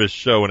full-service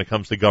show when it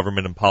comes to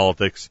government and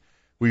politics.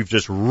 We've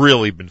just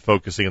really been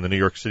focusing on the New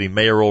York City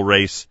mayoral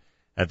race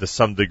and to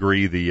some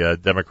degree the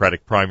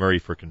Democratic primary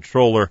for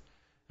controller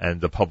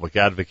and the public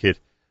advocate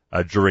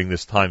during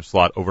this time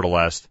slot over the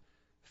last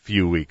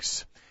few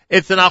weeks.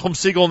 It's the Nachum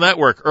Segal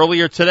Network.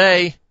 Earlier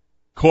today,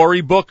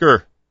 Cory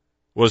Booker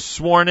was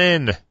sworn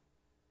in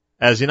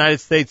as United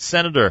States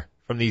Senator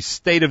from the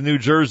state of New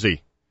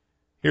Jersey.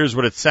 Here's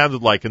what it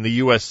sounded like in the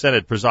U.S.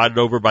 Senate, presided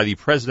over by the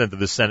President of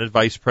the Senate,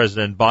 Vice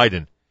President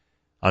Biden,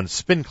 on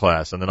Spin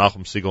Class on the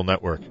Nachum Segal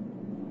Network.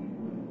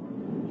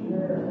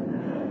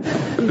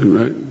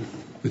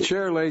 The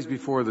chair lays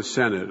before the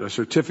Senate a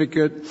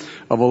certificate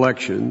of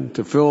election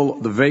to fill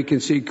the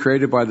vacancy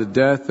created by the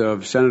death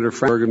of Senator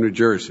Fragin of New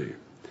Jersey.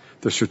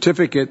 The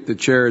certificate, the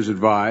chair is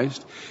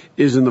advised,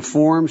 is in the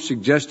form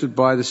suggested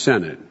by the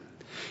Senate.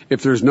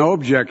 If there is no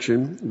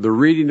objection, the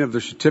reading of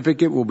the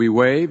certificate will be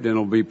waived and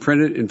will be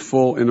printed in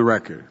full in the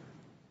record.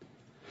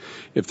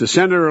 If the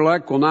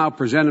senator-elect will now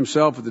present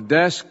himself at the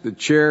desk, the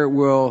chair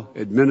will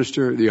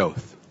administer the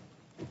oath.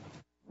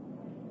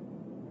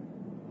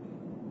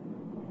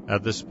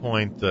 At this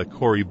point,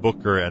 Cory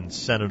Booker and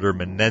Senator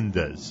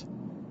Menendez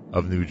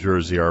of New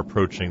Jersey are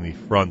approaching the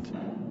front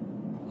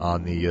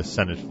on the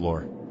Senate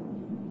floor.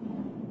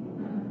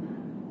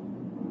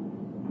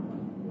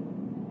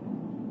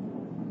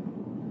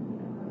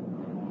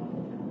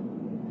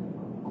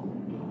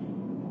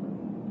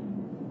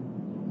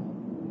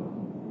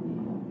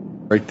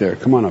 Right there.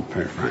 Come on up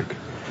here, Frank.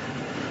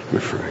 My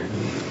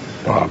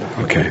friend. Bob.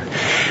 Okay.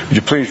 Would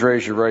you please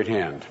raise your right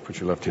hand? Put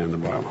your left hand on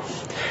the Bible.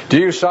 Do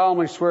you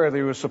solemnly swear that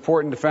you will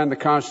support and defend the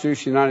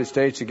Constitution of the United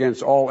States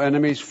against all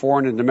enemies,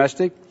 foreign and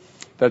domestic,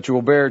 that you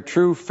will bear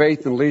true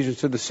faith and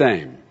allegiance to the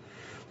same,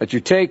 that you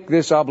take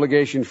this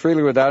obligation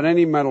freely without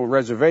any mental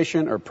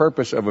reservation or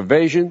purpose of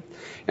evasion,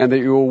 and that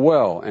you will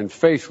well and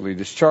faithfully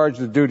discharge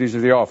the duties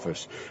of the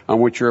office on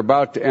which you're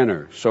about to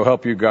enter, so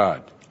help you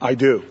God? I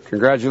do.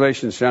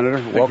 Congratulations, Senator.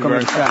 Welcome to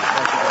the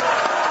Senate.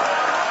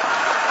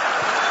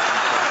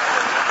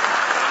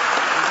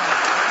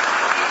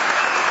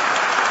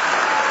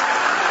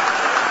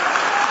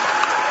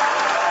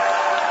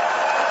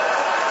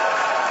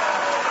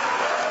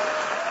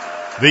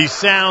 The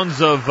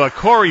sounds of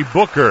Cory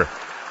Booker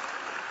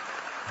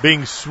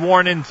being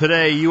sworn in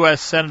today,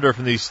 U.S. Senator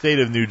from the state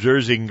of New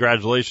Jersey.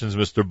 Congratulations,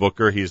 Mr.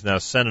 Booker. He is now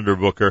Senator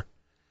Booker,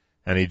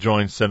 and he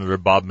joins Senator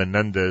Bob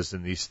Menendez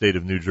in the state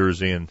of New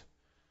Jersey. And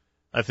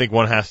I think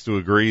one has to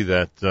agree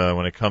that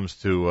when it comes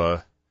to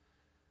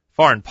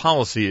foreign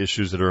policy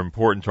issues that are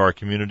important to our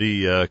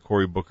community,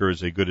 Cory Booker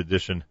is a good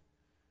addition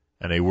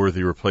and a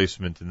worthy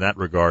replacement in that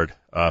regard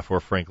for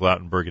Frank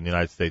Lautenberg in the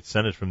United States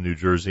Senate from New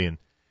Jersey. And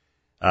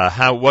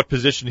what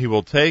position he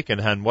will take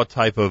and what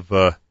type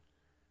of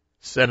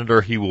senator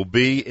he will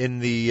be in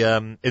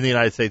the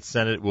United States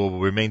Senate will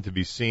remain to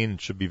be seen.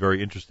 It should be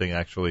very interesting,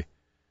 actually,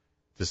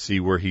 to see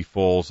where he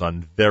falls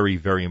on very,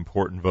 very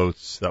important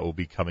votes that will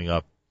be coming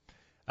up.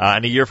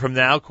 And a year from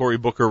now, Cory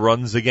Booker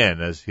runs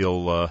again, as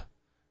he'll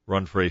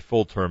run for a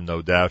full term,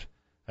 no doubt,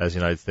 as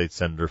United States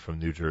Senator from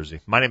New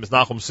Jersey. My name is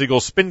Nachum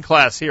Segal. Spin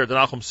Class here at the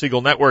Nachum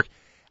Segal Network.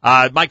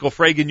 Michael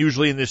Fragin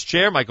usually in this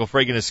chair. Michael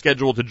Fragin is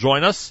scheduled to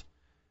join us,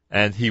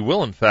 and he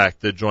will, in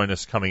fact, join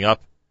us coming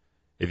up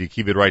if you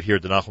keep it right here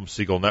at the Nachum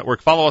Segal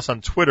Network. Follow us on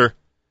Twitter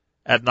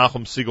at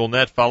Nachum Segal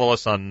Net. Follow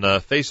us on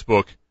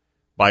Facebook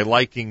by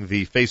liking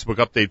the Facebook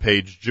update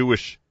page,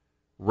 Jewish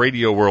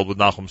Radio World with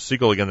Nachum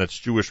Segal. Again, that's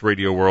Jewish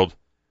Radio World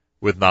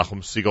with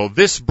Nachum Segal.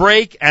 This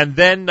break, and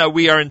then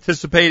we are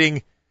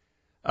anticipating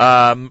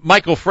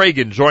Michael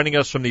Fragin joining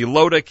us from the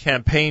Loda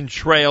Campaign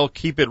Trail.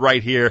 Keep it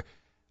right here.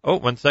 Oh,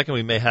 1 second,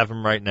 we may have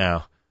him right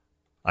now.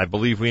 I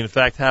believe we, in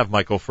fact, have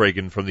Michael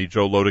Fragin from the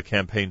Joe Loda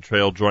Campaign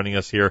Trail joining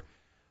us here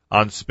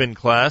on Spin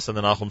Class and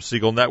the Nachum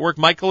Segal Network.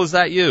 Michael, is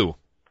that you?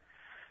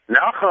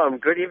 Nachum,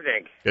 good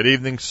evening. Good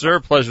evening, sir.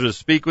 Pleasure to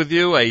speak with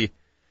you. A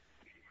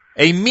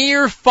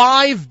mere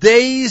 5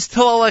 days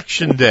till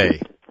Election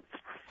Day.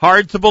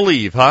 Hard to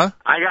believe, huh?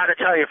 I got to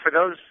tell you, for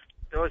those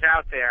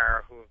out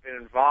there who have been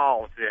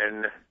involved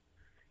in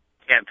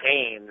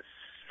campaigns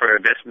for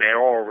this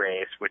mayoral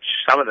race, which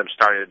some of them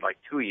started like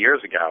 2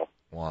 years ago.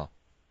 Wow.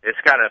 It's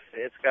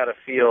gotta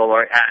feel,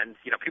 and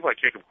people like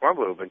Jacob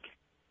Kornbluh have been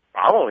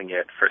following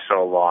it for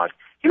so long.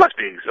 He must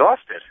be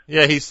exhausted.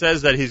 Yeah, he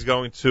says that he's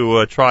going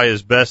to try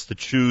his best to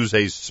choose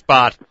a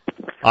spot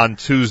on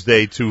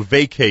Tuesday to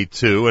vacate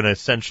to, and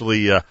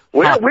essentially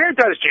where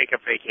does Jacob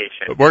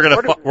vacation? We're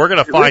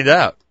gonna find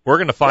out. We're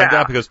gonna find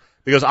out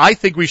because I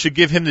think we should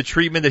give him the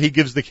treatment that he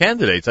gives the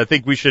candidates. I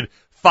think we should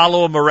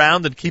follow him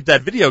around and keep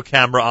that video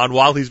camera on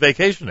while he's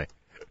vacationing.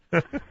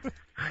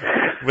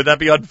 Would that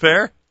be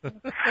unfair?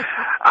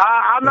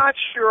 I'm not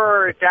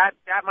sure. That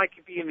might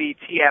be in the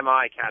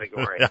TMI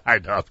category. I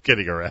know, I'm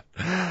kidding around.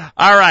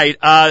 All right,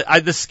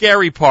 the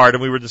scary part,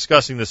 and we were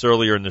discussing this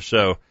earlier in the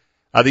show,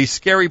 the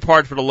scary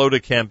part for the Loda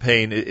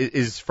campaign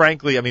is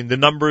frankly, I mean, the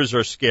numbers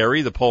are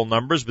scary, the poll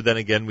numbers, but then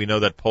again, we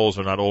know that polls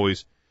are not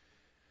always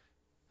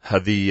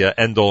the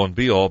end-all and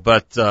be-all,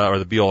 but or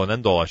the be-all and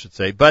end-all, I should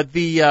say. But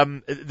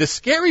the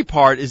scary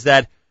part is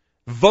that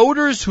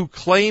voters who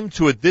claim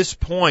to, at this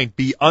point,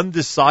 be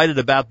undecided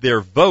about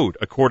their vote,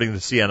 according to the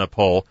Siena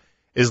poll,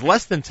 is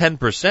less than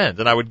 10%.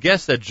 And I would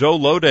guess that Joe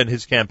Lhota and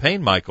his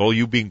campaign, Michael,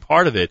 you being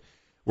part of it,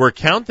 were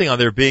counting on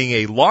there being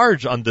a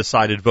large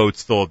undecided vote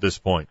still at this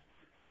point.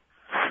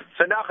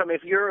 So, Nachum,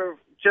 if you're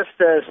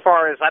just as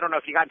far as, I don't know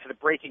if you got into the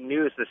breaking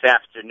news this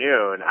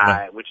afternoon,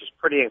 which is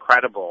pretty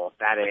incredible,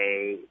 that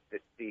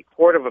the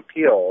Court of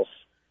Appeals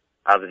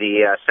of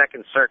the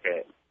Second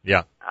Circuit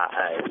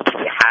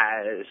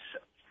has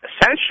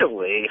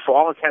essentially, for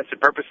all intents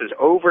and purposes,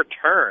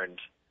 overturned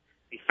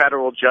the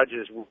federal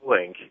judge's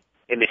ruling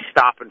in the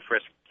stop and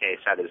frisk case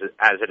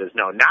as it is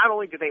known. Not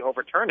only did they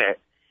overturn it,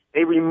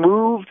 they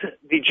removed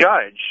the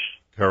judge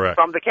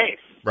from the case.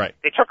 Right.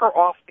 They took her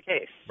off the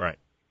case. Right.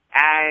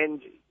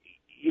 And,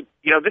 you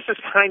know, this has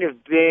kind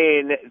of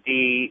been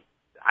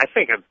I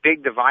think, a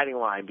big dividing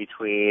line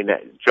between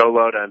Joe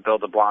Lhota and Bill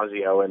de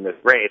Blasio in this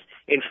race.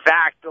 In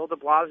fact, Bill de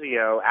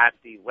Blasio at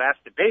the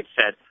last debate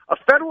said, a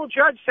federal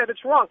judge said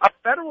it's wrong. A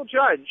federal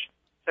judge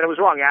said it was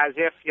wrong, as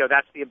if, you know,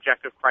 that's the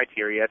objective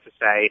criteria to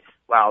say,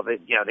 well, the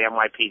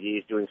NYPD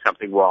is doing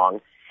something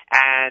wrong.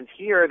 And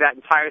here, that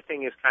entire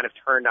thing is kind of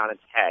turned on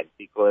its head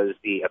because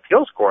the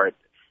appeals court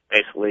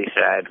basically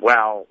said,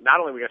 well, not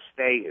only are we going to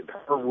stay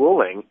her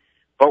ruling,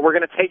 but we're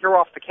going to take her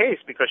off the case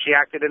because she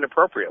acted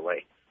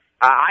inappropriately.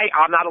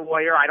 I'm not a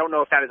lawyer. I don't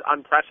know if that is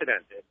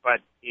unprecedented,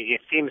 but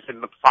it seems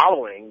in the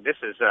following, this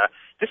is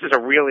a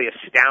really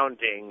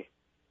astounding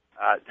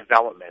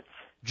development.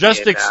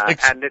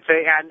 And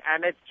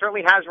it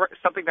certainly has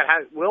something that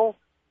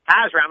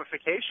has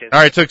ramifications. All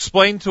right, so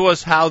explain to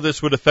us how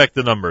this would affect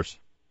the numbers.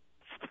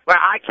 Well,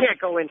 I can't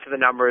go into the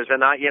numbers,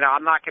 and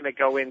I'm not going to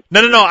go into.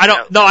 No,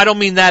 I don't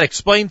mean that.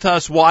 Explain to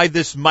us why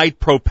this might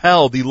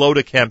propel the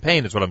Lhota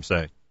campaign. Is what I'm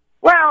saying.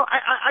 Well,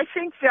 I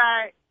think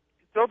that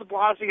Bill de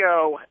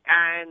Blasio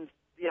and,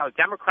 you know,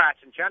 Democrats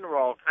in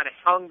general kind of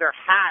hung their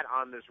hat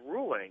on this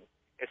ruling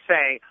as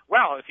saying,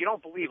 well, if you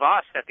don't believe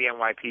us that the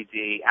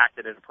NYPD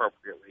acted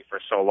inappropriately for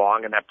so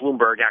long and that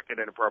Bloomberg acted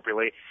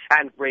inappropriately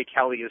and Ray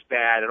Kelly is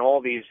bad and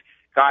all these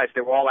guys,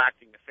 they were all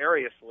acting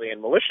nefariously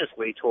and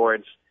maliciously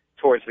towards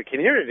the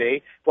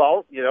community,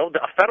 well, you know,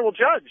 a federal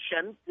judge,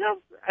 and, you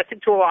know, I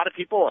think to a lot of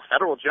people, a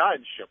federal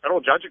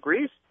judge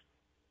agrees.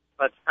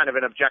 That's kind of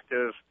an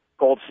objective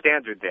gold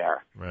standard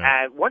there.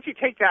 Right. And once you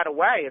take that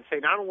away and say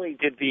not only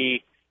was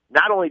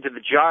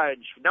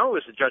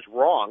the judge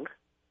wrong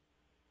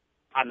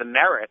on the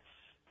merits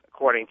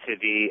according to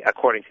the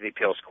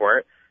appeals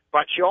court,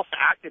 but she also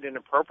acted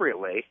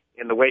inappropriately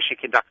in the way she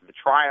conducted the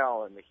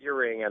trial and the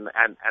hearing and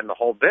the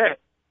whole bit.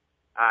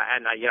 I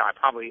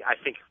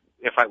think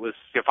if I was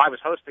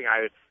hosting,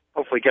 I would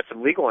hopefully get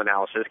some legal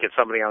analysis, get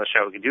somebody on the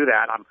show who can do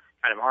that. I'm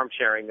kind of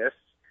armchairing this,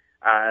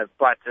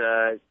 but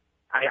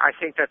I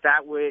think that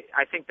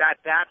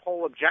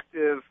whole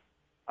objectiveness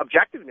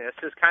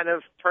is kind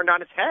of turned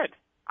on its head.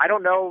 I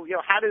don't know, you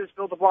know, how does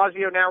Bill de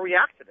Blasio now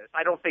react to this?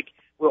 I don't think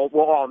we'll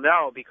all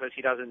know because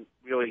he doesn't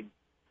really,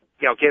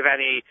 you know, give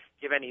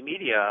any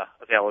media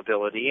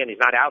availability, and he's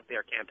not out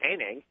there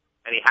campaigning,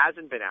 and he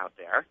hasn't been out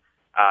there,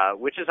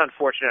 which is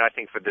unfortunate, I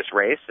think, for this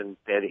race, and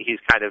that he's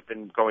kind of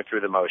been going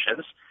through the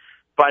motions.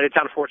 But it's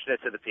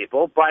unfortunate to the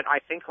people. But I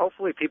think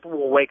hopefully people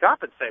will wake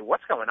up and say,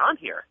 what's going on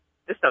here?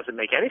 This doesn't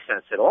make any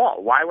sense at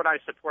all. Why would I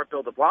support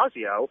Bill de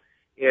Blasio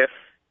if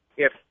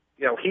you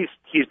know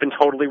he's been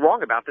totally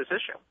wrong about this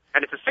issue?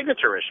 And it's a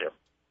signature issue.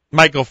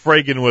 Michael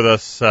Fragin with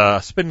us,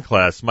 Spin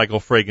Class, Michael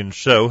Fragin's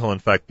show. He'll in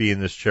fact be in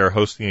this chair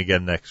hosting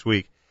again next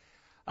week.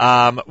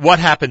 What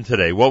happened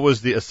today? What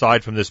was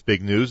aside from this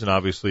big news, and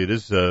obviously it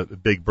is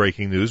big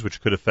breaking news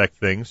which could affect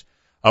things.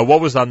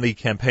 What was on the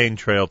campaign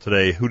trail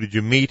today? Who did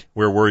you meet?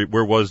 Where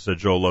was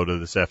Joe Lhota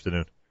this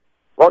afternoon?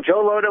 Well,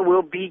 Joe Lhota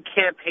will be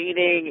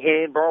campaigning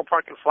in Borough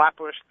Park and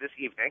Flatbush this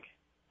evening,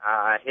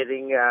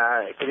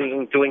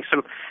 doing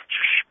some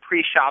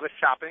pre-Shabbos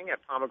shopping at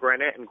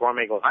Pomegranate and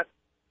Gourmet Glatt,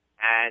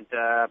 and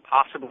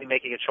possibly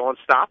making a Chillin'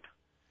 stop.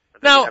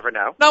 You never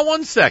know. Now,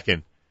 1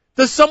 second.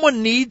 Does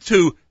someone need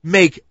to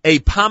make a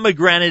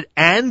Pomegranate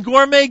and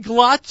Gourmet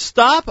Glatt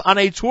stop on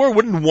a tour?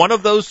 Wouldn't one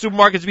of those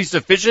supermarkets be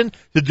sufficient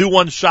to do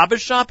one's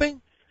Shabbos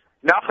shopping?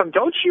 Nachum,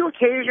 don't you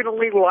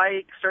occasionally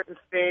like certain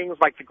things,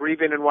 like the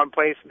grievin in one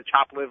place and the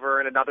chopped liver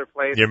in another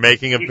place? You're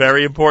making a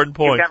very important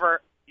point.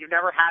 You've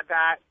never had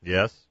that?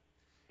 Yes.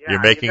 Yeah,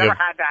 you've never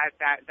had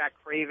that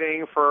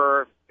craving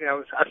for, you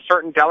know, a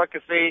certain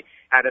delicacy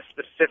at a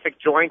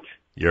specific joint?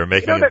 You're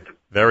making a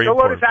very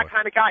important point. Joe Lhota's that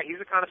kind of guy. He's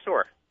a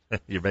connoisseur.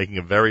 You're making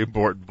a very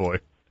important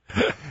point.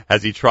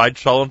 Has he tried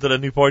Cholent at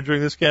any point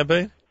during this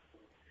campaign?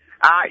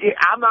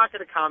 I'm not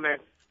going to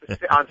comment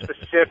on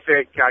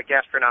specific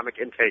gastronomic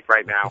intake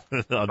right now,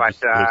 but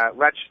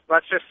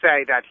let's just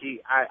say that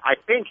I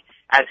think,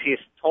 as he's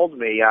told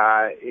me,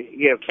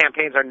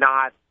 campaigns are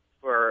not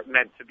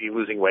meant to be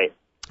losing weight.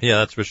 Yeah,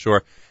 that's for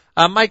sure.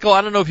 Michael,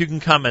 I don't know if you can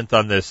comment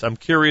on this. I'm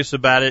curious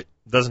about it.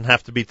 It doesn't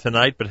have to be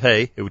tonight, but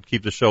hey, it would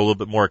keep the show a little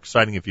bit more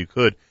exciting if you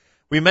could.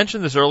 We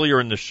mentioned this earlier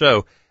in the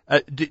show.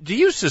 Do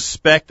you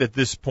suspect at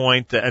this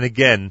point, and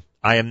again,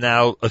 I am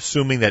now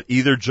assuming that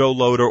either Joe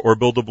Lhota or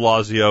Bill de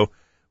Blasio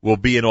will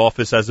be in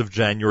office as of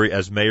January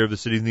as mayor of the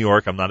city of New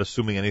York. I'm not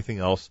assuming anything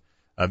else.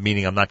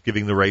 meaning I'm not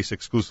giving the race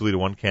exclusively to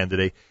one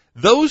candidate.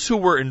 Those who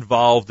were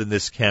involved in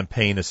this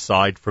campaign,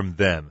 aside from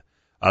them,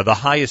 the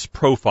highest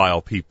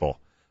profile people,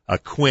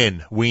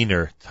 Quinn,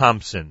 Weiner,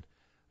 Thompson,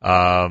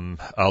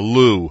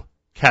 Lou,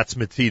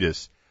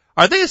 Katzmatidis,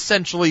 are they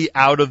essentially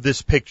out of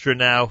this picture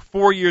now?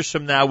 4 years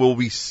from now, will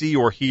we see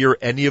or hear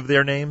any of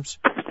their names?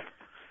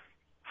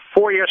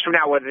 4 years from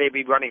now, whether they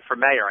be running for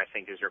mayor, I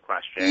think, is your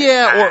question.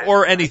 Yeah,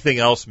 or anything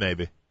else,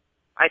 maybe.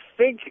 I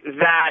think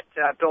that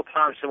Bill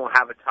Thompson will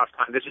have a tough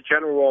time. There's a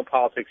general rule in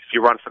politics: if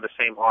you run for the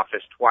same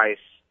office twice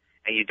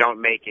and you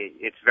don't make it,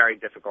 it's very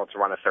difficult to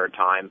run a third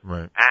time.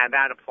 Right. And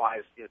that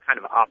applies, kind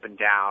of up and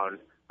down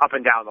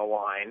the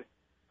line.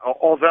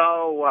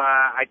 Although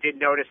I did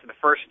notice in the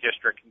first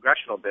district,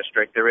 congressional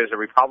district, there is a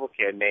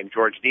Republican named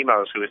George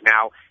Demos who is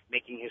now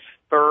making his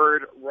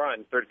third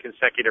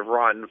consecutive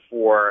run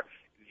for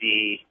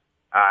the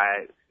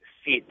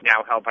seat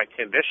now held by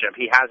Tim Bishop.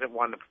 He hasn't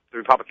won the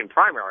Republican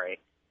primary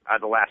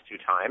the last two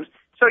times.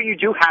 So you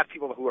do have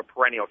people who are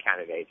perennial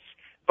candidates.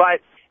 But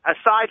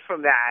aside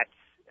from that,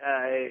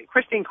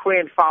 Christine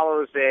Quinn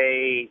follows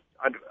an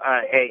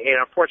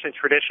unfortunate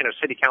tradition of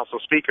city council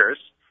speakers.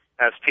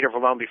 As Peter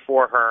Vallone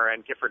before her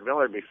and Gifford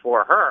Miller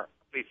before her.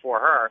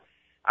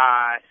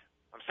 I'm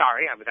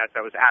sorry,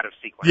 that was out of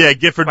sequence. Yeah,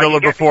 Gifford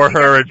Miller before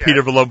her and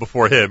Peter Vallone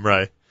before him,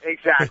 right?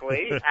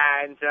 Exactly.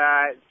 And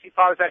she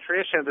follows that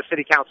tradition of the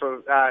city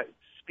council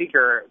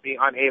speaker being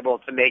unable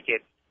to make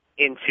it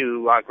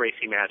into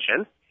Gracie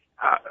Mansion.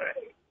 I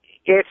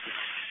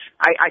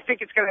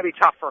think it's going to be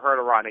tough for her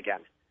to run again.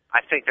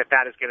 I think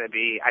that is going to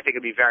be,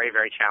 it'll be very,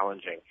 very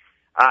challenging.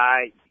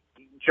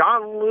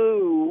 John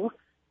Liu,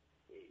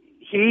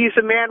 he's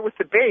a man with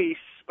the base,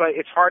 but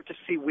it's hard to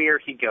see where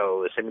he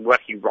goes and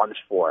what he runs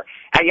for.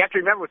 And you have to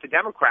remember with the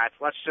Democrats,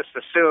 let's just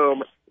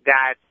assume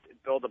that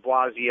Bill de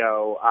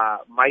Blasio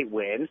might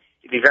win.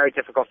 It'd be very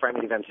difficult for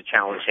any of them to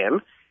challenge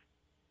him.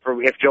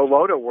 If Joe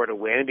Lhota were to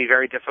win, it'd be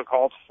very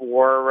difficult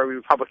for a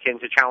Republican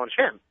to challenge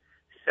him.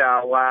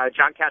 So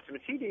John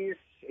Katsimatidis,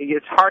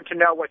 it's hard to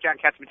know what John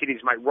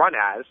Katsimatidis might run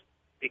as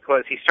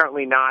because he's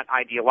certainly not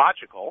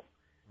ideological.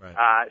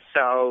 Right.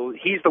 So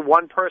he's the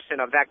one person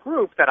of that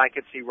group that I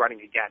could see running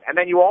again. And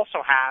then you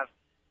also have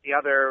the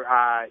other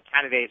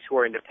candidates who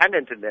are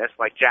independent in this,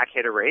 like Jack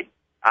Hittery,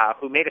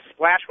 who made a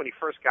splash when he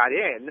first got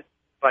in,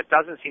 but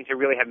doesn't seem to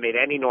really have made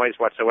any noise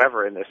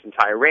whatsoever in this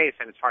entire race,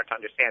 and it's hard to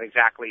understand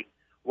exactly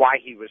why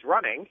he was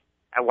running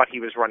and what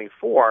he was running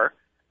for.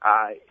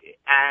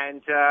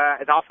 And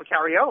Adolfo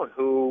Carrion,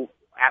 who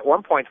at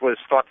one point was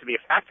thought to be a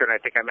factor, and I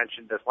think I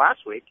mentioned this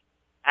last week,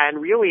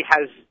 and really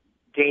has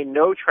gained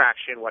no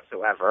traction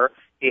whatsoever.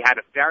 He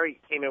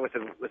came in with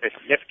a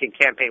significant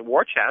campaign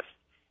war chest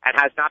and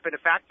has not been a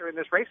factor in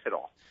this race at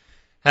all.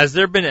 Has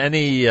there been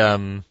any,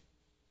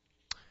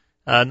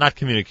 not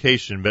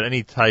communication, but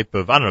any type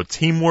of,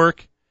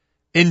 teamwork,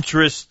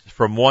 interest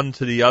from one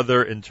to the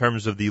other in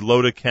terms of the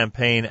Lhota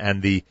campaign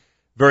and the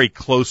very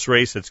close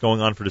race that's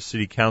going on for the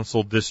city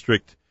council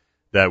district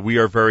that we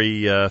are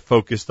very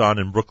focused on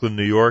in Brooklyn,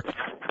 New York?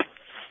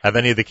 Have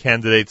any of the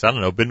candidates,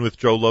 been with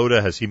Joe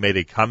Lhota? Has he made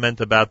a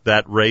comment about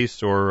that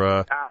race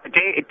or?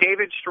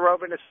 David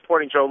Starovin is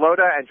supporting Joe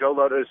Lhota, and Joe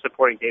Lhota is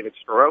supporting David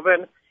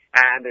Starovin.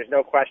 And there's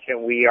no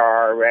question we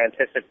are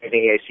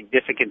anticipating a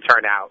significant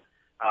turnout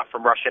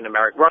from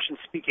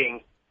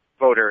Russian-speaking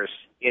voters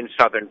in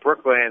southern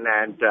Brooklyn,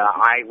 and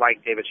I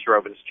like David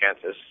Starovin's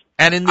chances.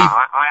 And in the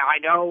I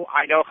know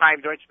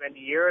Chaim Deutsch many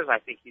years. I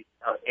think he's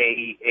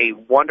a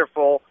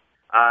wonderful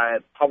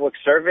public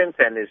servant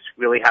and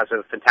really has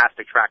a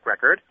fantastic track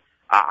record.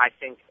 I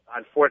think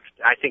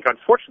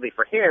unfortunately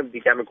for him, the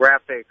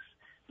demographics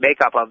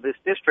makeup of this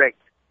district,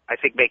 I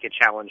think, make it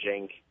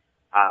challenging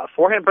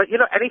for him. But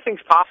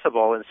anything's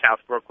possible in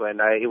South Brooklyn.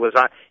 It was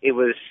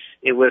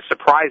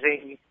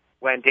surprising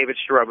when David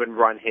Starovin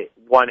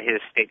won his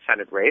state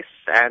senate race,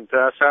 and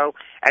so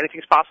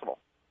anything's possible.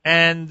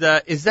 And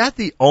is that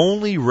the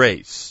only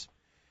race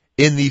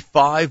in the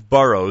 5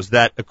 boroughs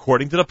that,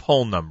 according to the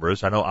poll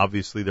numbers, I know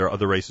obviously there are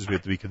other races we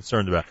have to be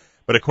concerned about,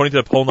 but according to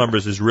the poll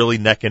numbers is really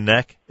neck and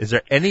neck? Is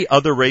there any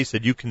other race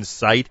that you can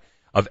cite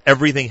of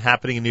everything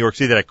happening in New York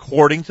City that,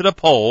 according to the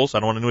polls, I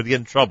don't want anyone to get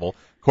in trouble,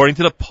 according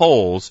to the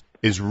polls,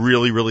 is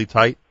really, really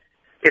tight?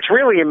 It's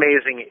really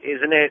amazing,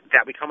 isn't it,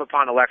 that we come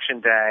upon Election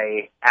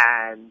Day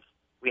and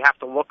we have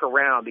to look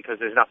around because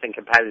there's nothing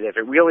competitive.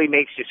 It really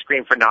makes you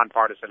scream for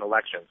nonpartisan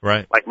elections,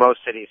 right? Like most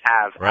cities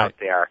have out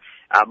there.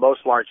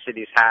 Most large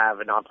cities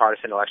have a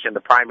nonpartisan election. The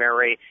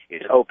primary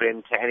is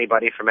open to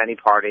anybody from any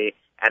party,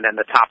 and then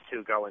the top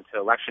 2 go into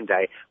Election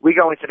Day. We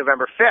go into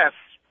November 5th,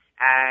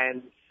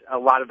 and a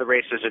lot of the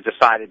races are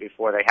decided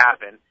before they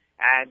happen,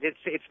 and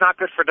it's not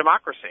good for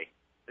democracy.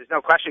 There's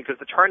no question, because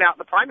the turnout in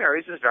the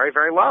primaries is very,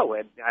 very low.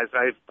 And as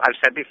I've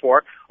said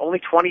before, only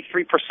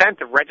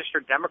 23% of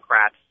registered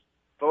Democrats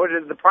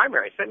voted in the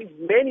primaries. That means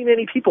many,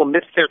 many people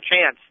missed their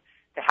chance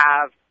to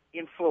have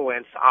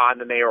influence on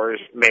the mayor's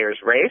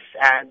race,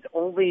 and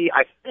only,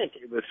 I think,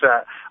 it was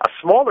a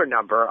smaller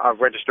number of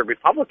registered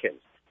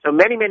Republicans. So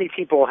many, many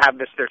people have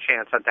missed their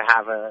chance to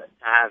have a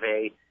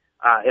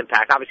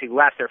impact. Obviously,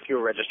 less, there are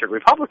fewer registered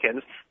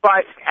Republicans,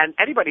 and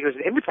anybody who's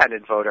an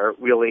independent voter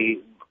really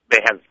may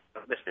have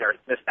missed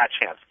that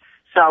chance.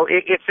 So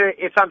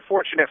it's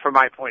unfortunate from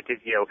my point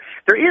of view.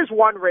 There is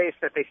one race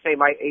that they say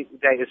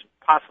that is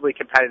possibly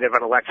competitive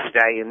on Election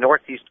Day in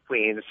Northeast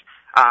Queens,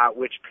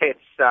 which pits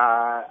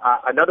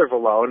another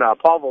Vallone,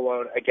 Paul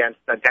Vallone, against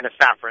Dennis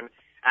Safran,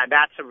 and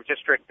that's a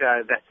district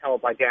that's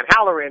held by Dan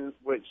Halloran,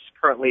 which is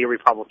currently a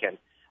Republican.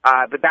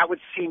 But that would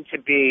seem to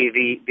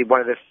be the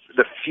one of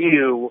the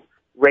few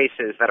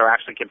races that are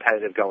actually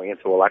competitive going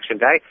into Election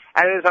Day.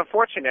 And it is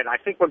unfortunate. I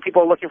think when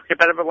people are looking for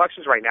competitive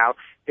elections right now,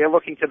 they're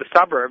looking to the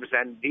suburbs,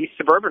 and these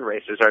suburban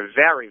races are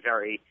very,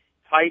 very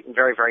tight and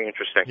very, very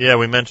interesting. Yeah,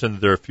 we mentioned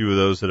that there are a few of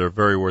those that are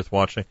very worth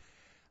watching.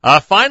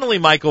 Finally,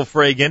 Michael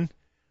Fragin,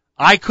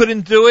 I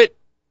couldn't do it.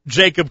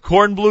 Jacob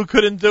Kornbluh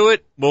couldn't do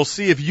it. We'll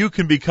see if you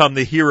can become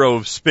the hero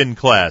of spin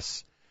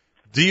class.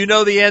 Do you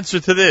know the answer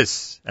to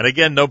this? And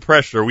again, no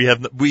pressure.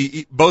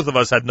 We both of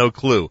us had no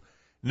clue.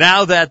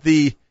 Now that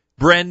the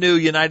brand new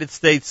United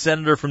States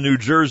Senator from New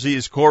Jersey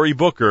is Cory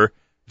Booker,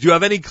 do you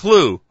have any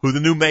clue who the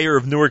new mayor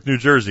of Newark, New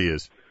Jersey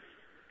is?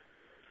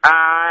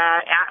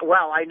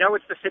 Well, I know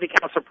it's the city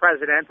council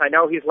president. I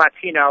know he's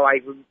Latino. I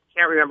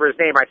can't remember his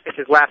name. I think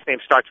his last name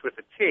starts with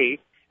a T.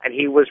 And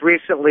he was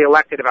recently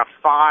elected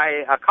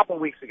several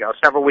weeks ago,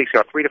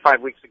 3 to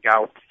 5 weeks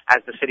ago, as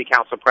the city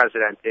council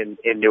president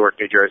in Newark,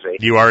 New Jersey.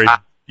 You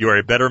are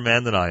a better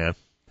man than I am.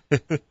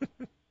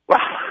 Well,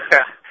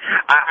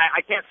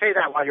 I can't say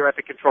that while you're at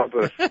the control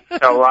booth,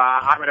 so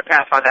I'm going to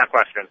pass on that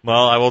question.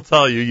 Well, I will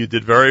tell you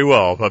did very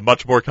well. A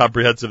much more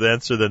comprehensive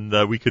answer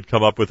than we could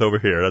come up with over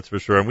here, that's for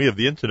sure. And we have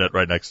the internet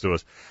right next to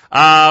us.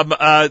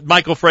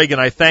 Michael Fragin,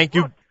 I thank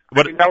you.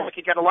 I didn't know we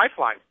could get a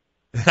lifeline.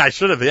 I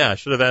should have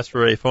asked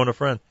for a phone a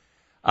friend.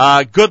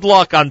 Good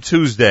luck on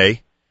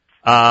Tuesday.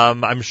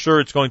 I'm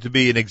sure it's going to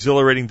be an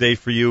exhilarating day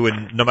for you,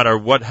 and no matter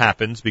what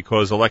happens,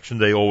 because Election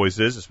Day always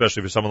is,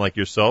 especially for someone like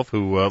yourself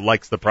who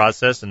likes the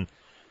process and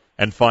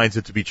finds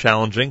it to be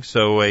challenging.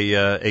 So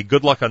a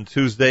good luck on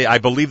Tuesday. I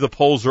believe the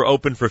polls are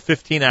open for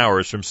 15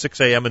 hours from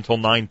 6 a.m. until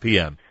 9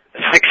 p.m.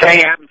 6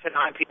 a.m. to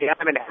 9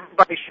 p.m. and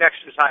everybody should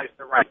exercise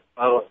their right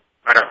to vote.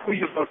 No matter who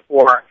you vote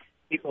for,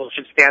 people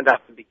should stand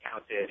up and be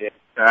counted.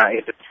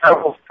 It's a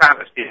terrible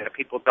travesty that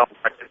people don't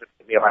participate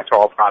in the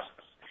electoral process.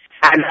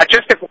 And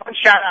just one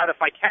shout out,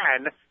 if I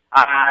can,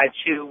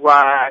 to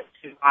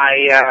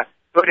my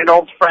good and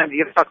old friend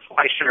Yitzhak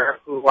Fleischer,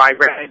 who I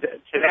read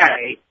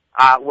today,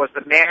 was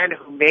the man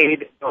who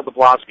made Bill de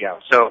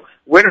Blasio. So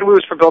win or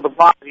lose for Bill de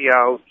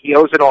Blasio, he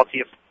owes it all to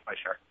Yitzhak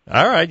Fleischer.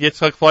 All right,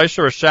 Yitzhak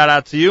Fleischer, a shout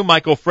out to you.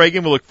 Michael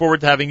Fragin, we look forward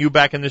to having you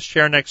back in this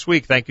chair next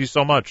week. Thank you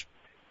so much.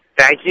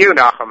 Thank you,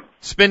 Nachum.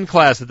 Spin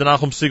Class at the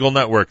Nachum Segal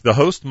Network. The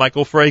host,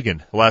 Michael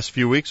Fragin. The last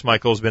few weeks,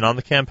 Michael has been on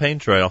the campaign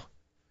trail.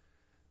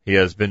 He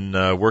has been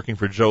working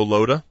for Joe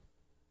Lhota.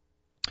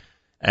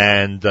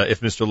 And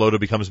if Mr. Lhota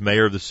becomes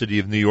mayor of the city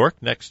of New York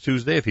next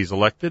Tuesday, if he's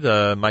elected,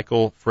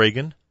 Michael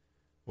Fragin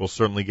will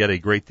certainly get a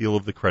great deal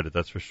of the credit,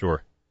 that's for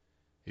sure.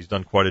 He's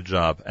done quite a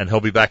job. And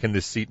he'll be back in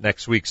this seat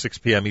next week, 6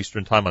 p.m.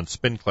 Eastern Time on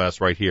Spin Class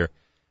right here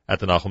at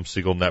the Nachum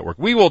Segal Network.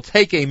 We will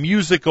take a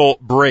musical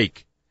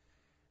break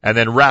and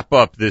then wrap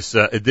up this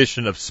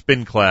edition of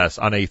Spin Class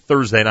on a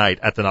Thursday night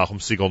at the Nachum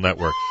Segal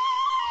Network.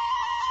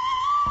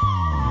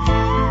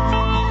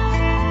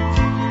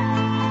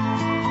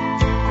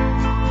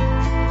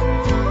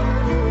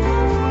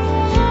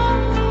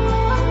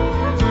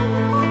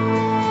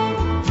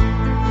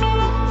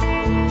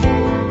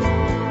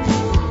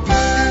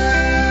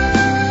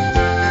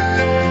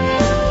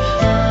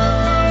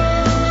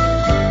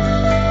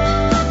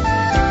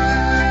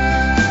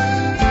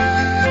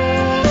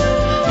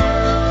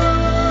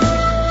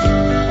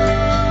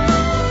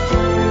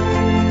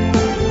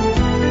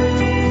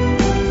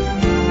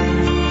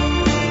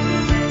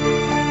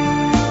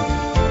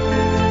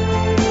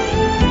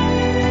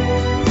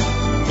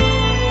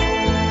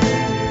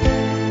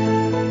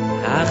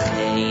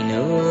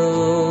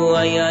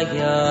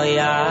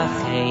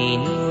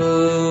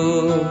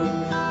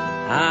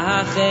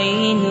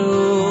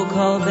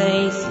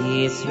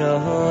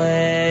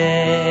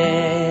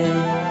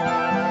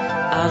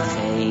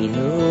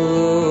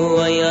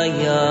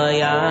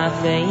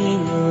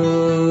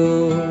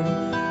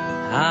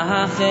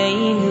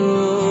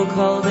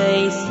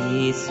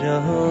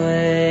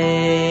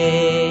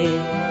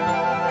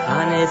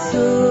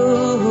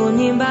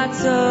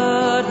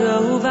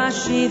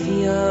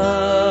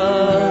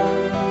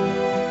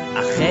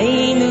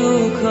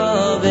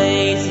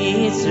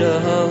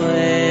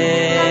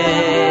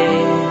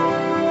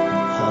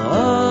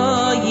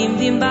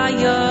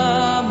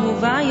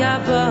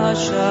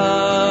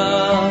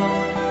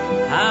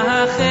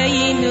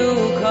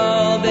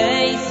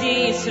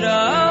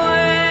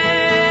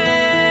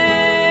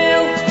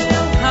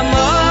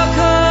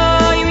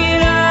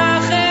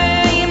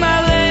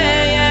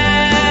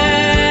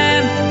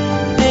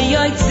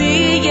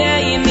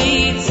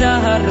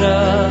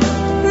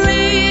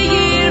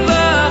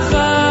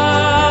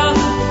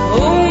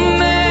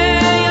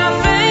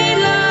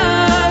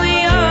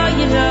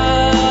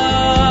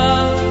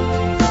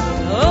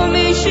 Oh,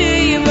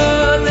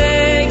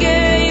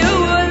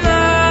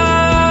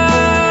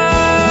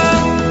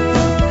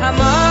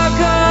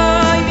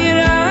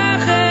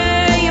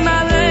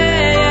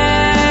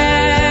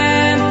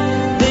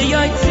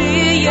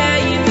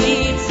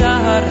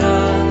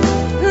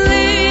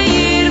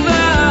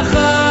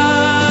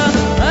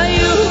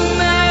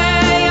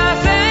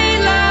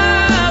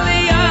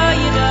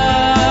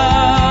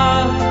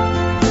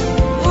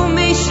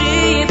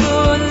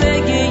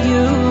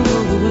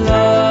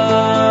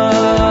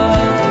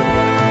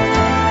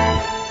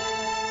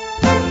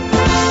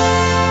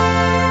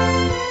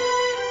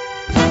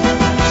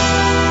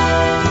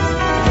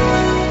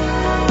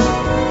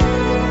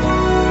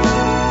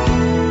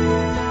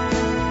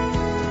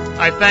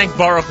 I thank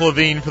Baruch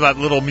Levine for that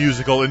little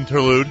musical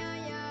interlude.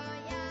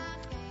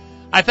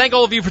 I thank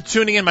all of you for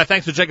tuning in. My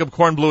thanks to Jacob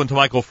Kornbluh and to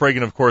Michael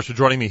Fragin, of course, for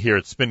joining me here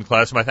at Spin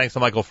Class. My thanks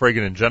to Michael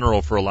Fragin in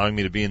general for allowing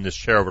me to be in this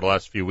chair over the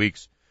last few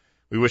weeks.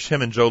 We wish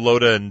him and Joe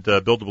Loda and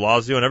Bill de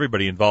Blasio and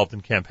everybody involved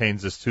in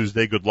campaigns this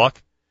Tuesday good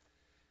luck.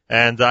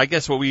 And I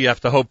guess what we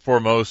have to hope for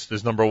most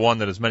is, number one,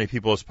 that as many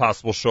people as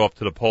possible show up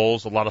to the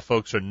polls. A lot of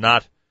folks are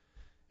not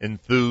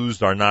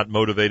enthused, are not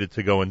motivated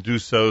to go and do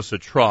so. So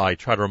try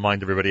to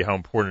remind everybody how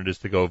important it is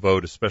to go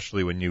vote,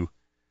 especially when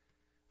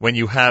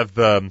you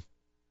have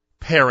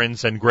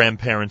parents and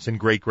grandparents and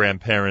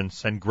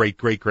great-grandparents and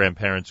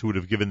great-great-grandparents who would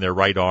have given their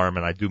right arm,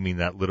 and I do mean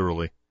that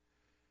literally,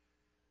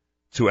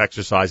 to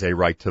exercise a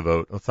right to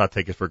vote. Let's not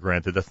take it for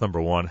granted. That's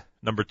number one.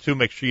 Number two,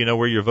 make sure you know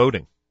where you're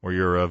voting, where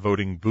your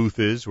voting booth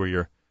is, where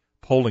your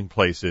polling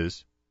place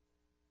is.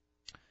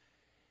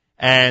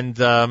 And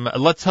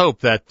let's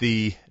hope that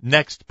the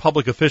next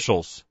public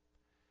officials,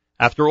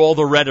 after all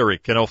the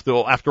rhetoric and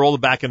after all the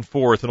back and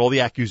forth and all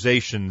the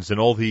accusations and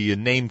all the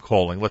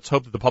name-calling, let's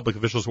hope that the public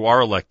officials who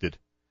are elected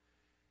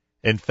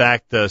in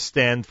fact,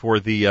 stand for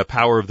the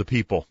power of the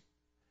people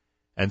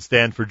and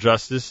stand for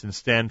justice and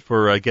stand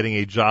for getting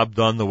a job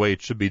done the way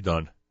it should be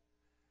done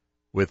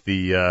with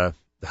the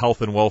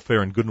health and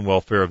welfare and good and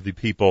welfare of the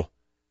people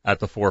at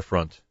the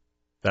forefront.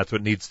 That's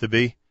what needs to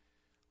be.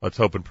 Let's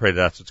hope and pray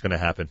that's what's going to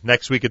happen.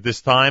 Next week at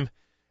this time,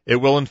 it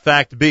will in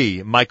fact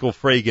be Michael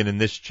Fragin in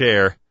this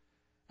chair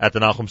at the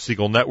Nachum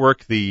Segal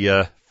Network,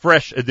 the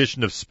fresh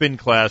edition of Spin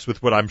Class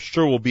with what I'm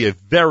sure will be a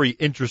very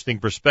interesting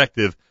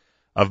perspective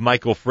of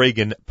Michael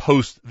Fragin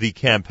post the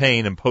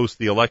campaign and post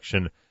the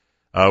election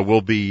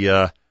will be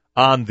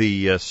on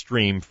the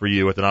stream for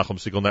you at the Nachum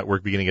Segal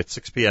Network beginning at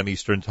 6 p.m.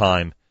 Eastern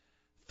Time,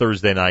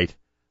 Thursday night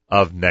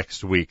of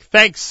next week.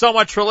 Thanks so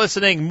much for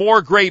listening.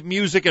 More great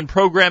music and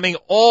programming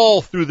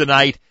all through the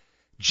night.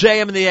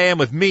 JM in the AM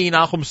with me,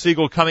 Nachum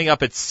Segal, coming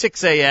up at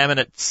 6 a.m.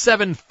 and at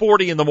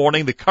 7:40 in the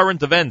morning, the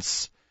current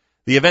events.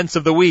 The events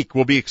of the week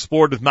will be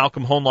explored with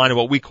Malcolm Hoenlein in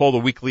what we call the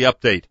Weekly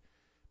Update.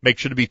 Make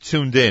sure to be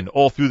tuned in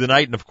all through the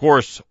night and, of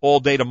course,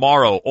 all day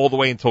tomorrow, all the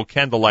way until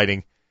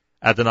candlelighting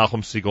at the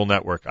Nachum Segal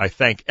Network. I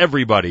thank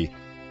everybody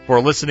for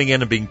listening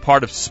in and being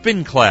part of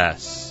Spin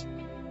Class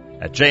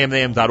at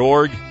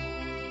jmam.org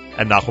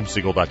and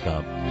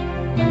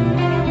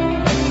NachumSegal.com.